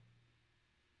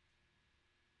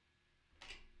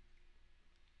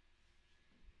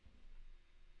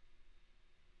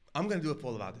 I'm going to do a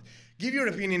poll about it. Give your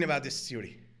opinion about this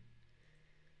theory.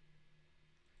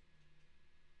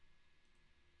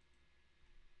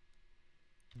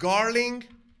 Garling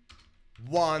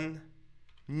won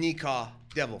Nika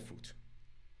devil fruit.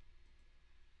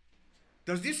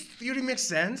 Does this theory make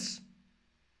sense?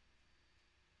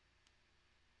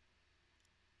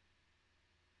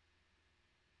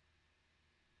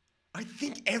 I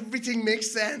think everything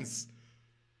makes sense.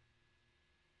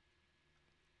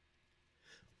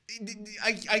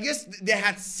 I guess they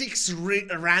had 6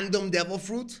 random devil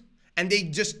fruit and they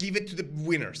just give it to the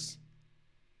winners.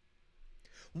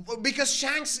 Because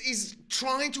Shanks is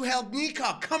trying to help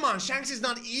Nika. Come on, Shanks is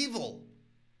not evil.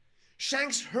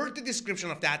 Shanks heard the description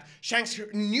of that. Shanks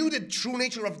knew the true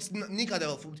nature of Nika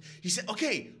devil fruit. He said,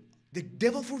 okay, the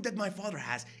devil fruit that my father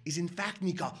has is in fact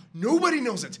Nika. Nobody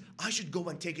knows it. I should go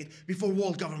and take it before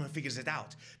world government figures it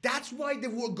out. That's why the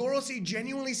Gorosei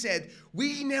genuinely said,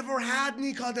 we never had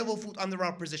Nika devil fruit under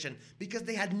our position, because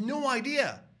they had no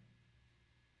idea.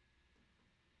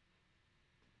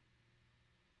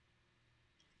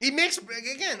 It makes,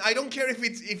 again, I don't care if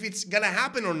it's gonna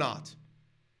happen or not.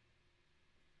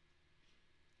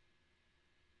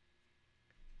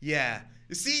 Yeah.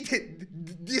 You see,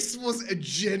 this was a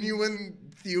genuine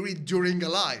theory during a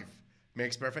live.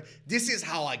 Makes perfect. This is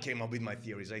how I came up with my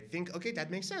theories. I think, okay,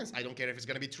 that makes sense. I don't care if it's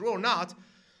going to be true or not.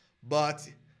 But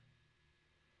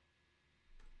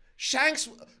Shanks,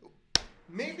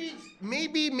 maybe,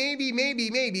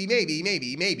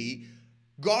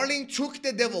 Garling took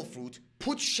the devil fruit,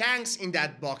 put Shanks in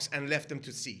that box and left them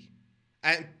to sea.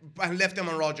 And left them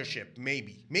on Roger's ship.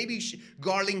 Maybe. Maybe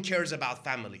Garling cares about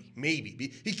family.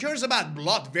 Maybe. He cares about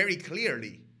blood very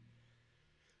clearly.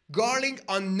 Garling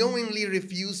unknowingly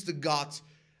refused the got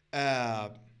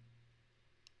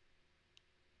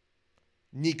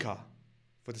Nika,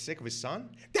 for the sake of his son.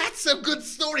 That's a good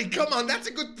story. Come on, that's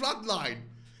a good plot line.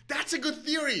 That's a good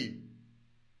theory.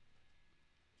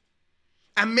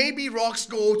 And maybe Rox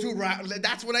go to,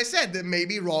 that's what I said, that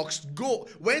maybe Rox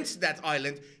went to that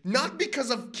island, not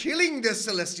because of killing the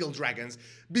celestial dragons,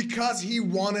 because he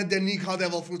wanted the Nika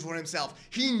devil fruit for himself.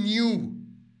 He knew.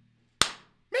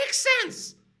 Makes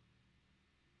sense.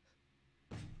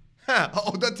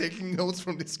 Oda taking notes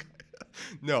from this guy.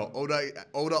 No,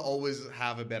 Oda always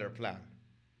have a better plan.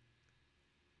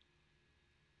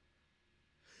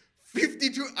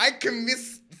 52, I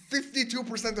convinced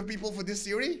 52% of people for this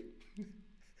theory?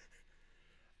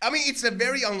 I mean, it's a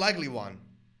very unlikely one.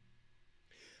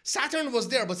 Saturn was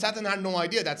there, but Saturn had no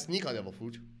idea that's Nika devil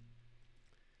fruit.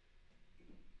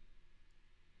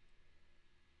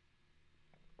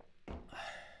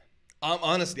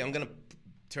 Honestly, I'm gonna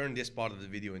turn this part of the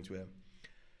video into a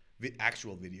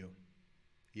actual video.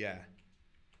 Yeah.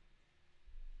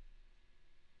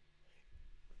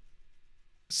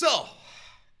 So,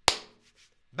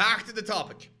 back to the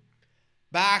topic.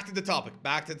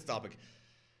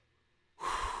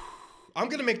 I'm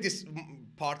gonna make this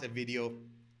part a video.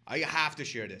 I have to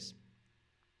share this.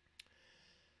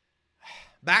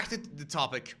 Back to the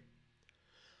topic.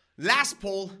 Last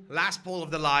poll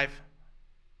of the live.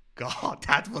 God,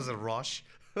 that was a rush.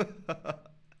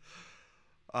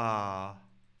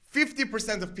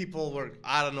 50% of people were,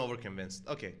 I don't know, were convinced.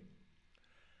 Okay.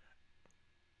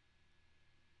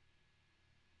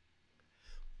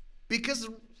 Because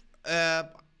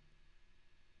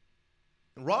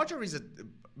Roger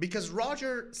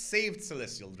saved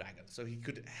Celestial Dragon, so he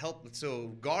could help.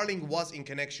 So Garling was in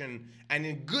connection and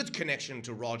in good connection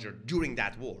to Roger during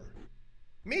that war.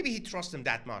 Maybe he trusts him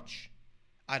that much.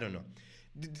 I don't know.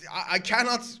 I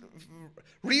cannot.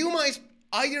 Ryuma is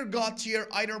either God tier,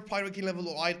 either Pirate King level,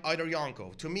 or either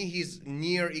Yonko. To me, he's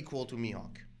near equal to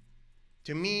Mihawk.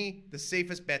 To me, the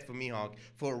safest bet for Mihawk,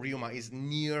 for Ryuma, is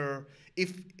near,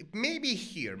 maybe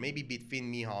here, maybe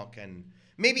between Mihawk and,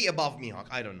 maybe above Mihawk,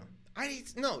 I don't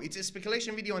know. It's a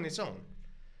speculation video on its own.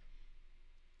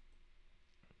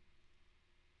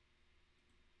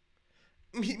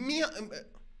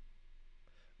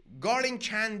 Garling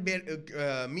can bear,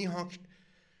 Mihawk,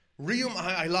 Ryuma,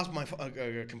 I lost my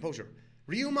composure.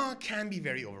 Ryuma can be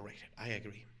very overrated, I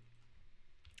agree.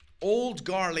 Old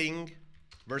Garling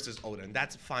versus Odin,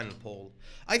 that's a final poll.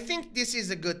 I think this is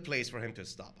a good place for him to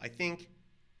stop. I think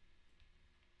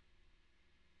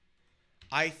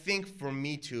for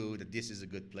me too that this is a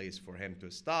good place for him to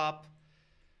stop.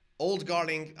 Old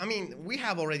Garling, I mean, we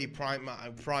have already prime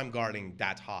Garling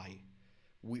that high.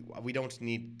 We don't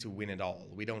need to win it all.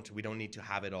 We don't need to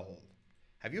have it all.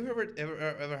 Have you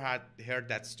ever heard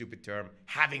that stupid term,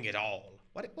 having it all?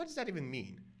 What does that even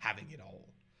mean, having it all?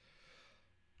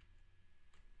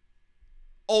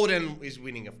 Odin is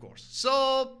winning, of course.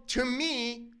 So, to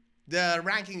me, the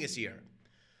ranking is here.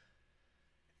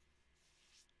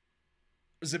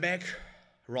 Zebek,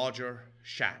 Roger,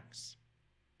 Shanks.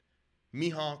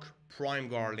 Mihawk, Prime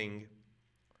Garling.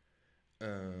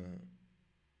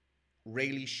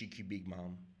 Rayleigh, Shiki, Big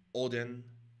Mom. Odin.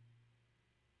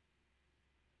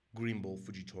 Greenbow,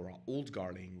 Fujitora, Old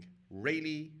Garling.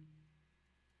 Rayleigh.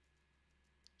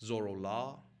 Zoro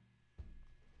Law.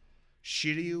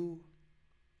 Shiryu.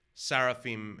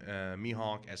 Seraphim,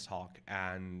 Mihawk, S-Hawk,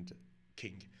 and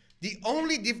King.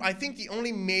 I think the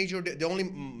only major, the only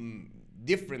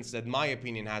difference that my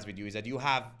opinion has with you is that you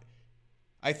have,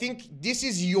 I think this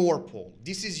is your poll.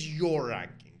 This is your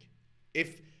ranking.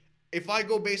 If I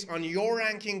go based on your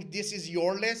ranking, this is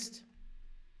your list.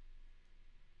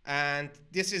 And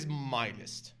this is my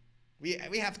list. We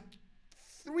have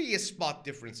 3 spot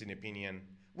difference in opinion.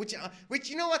 Which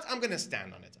you know what? I'm gonna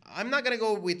stand on it. I'm not gonna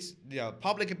go with the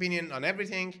public opinion on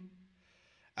everything.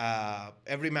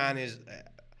 Every man is.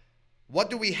 What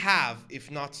do we have if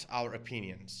not our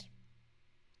opinions?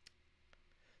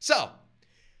 So,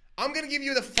 I'm gonna give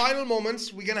you the final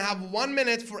moments. We're gonna have 1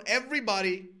 minute for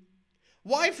everybody.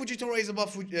 Why Fujitora is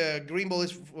above Greenbow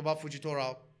is above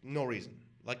Fujitora? No reason.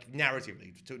 Like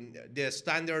narratively, the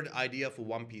standard idea for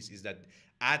One Piece is that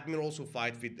admirals who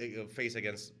fight face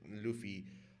against Luffy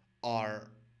are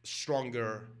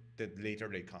stronger the later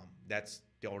they come. That's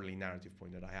the only narrative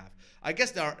point that I have. I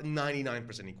guess they are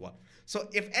 99% equal. So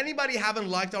if anybody haven't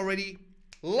liked already,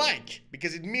 like,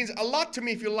 because it means a lot to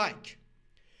me if you like.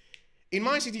 In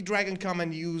my city, Dragon come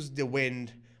and use the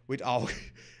wind with our...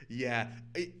 Yeah,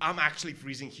 I'm actually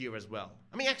freezing here as well.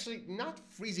 I mean, actually, not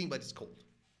freezing, but it's cold.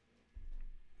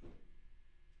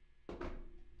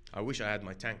 I wish I had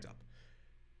my tank top.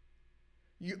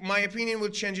 My opinion will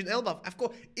change in Elbaf. Of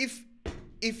course,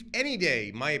 if any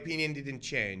day my opinion didn't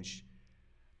change,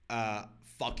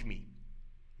 fuck me.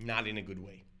 Not in a good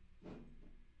way.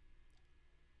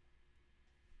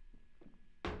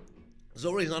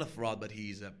 Zoro is not a fraud, but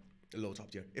he's a low top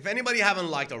tier. If anybody haven't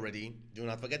liked already, do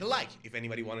not forget to like. If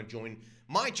anybody want to join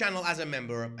my channel as a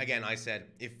member, again, I said,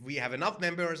 if we have enough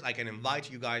members, I can invite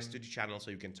you guys to the channel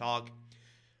so you can talk.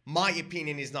 My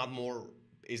opinion is not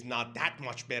that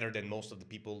much better than most of the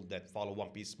people that follow One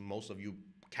Piece. Most of you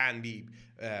can be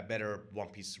a better One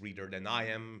Piece reader than I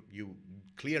am. You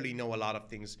clearly know a lot of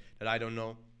things that I don't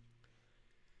know.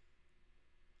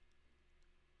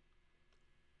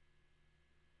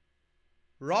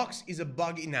 Rocks is a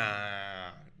buggy.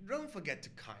 Nah, don't forget to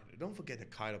Kaido. Don't forget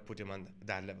that Kaido put him on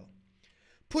that level.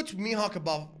 Put Mihawk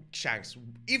above Shanks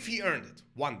if he earned it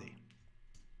one day.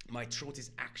 My throat is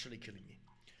actually killing me.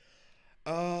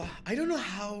 I don't know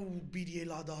how BDA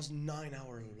Law does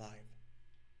 9-hour live.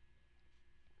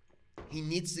 He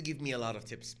needs to give me a lot of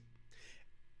tips.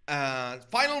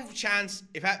 Final chance.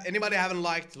 If anybody haven't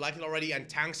liked it already,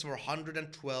 and thanks for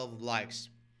 112 likes.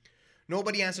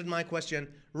 Nobody answered my question.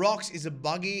 Rocks is a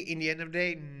buggy in the end of the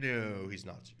day? No, he's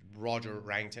not. Kaido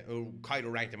ranked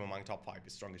him among top 5, the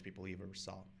strongest people he ever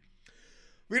saw.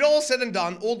 With all said and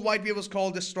done, Old Whitebeard was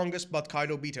called the strongest, but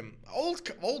Kaido beat him. Old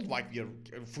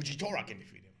Whitebeard, Fujitora can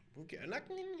defeat him. Okay,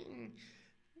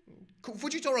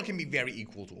 Fujitora can be very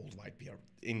equal to Old Whitebeard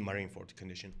in Marineford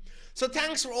condition. So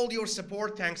thanks for all your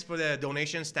support. Thanks for the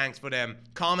donations. Thanks for the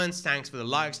comments. Thanks for the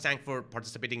likes. Thanks for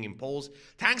participating in polls.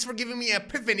 Thanks for giving me an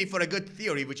epiphany for a good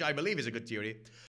theory, which I believe is a good theory.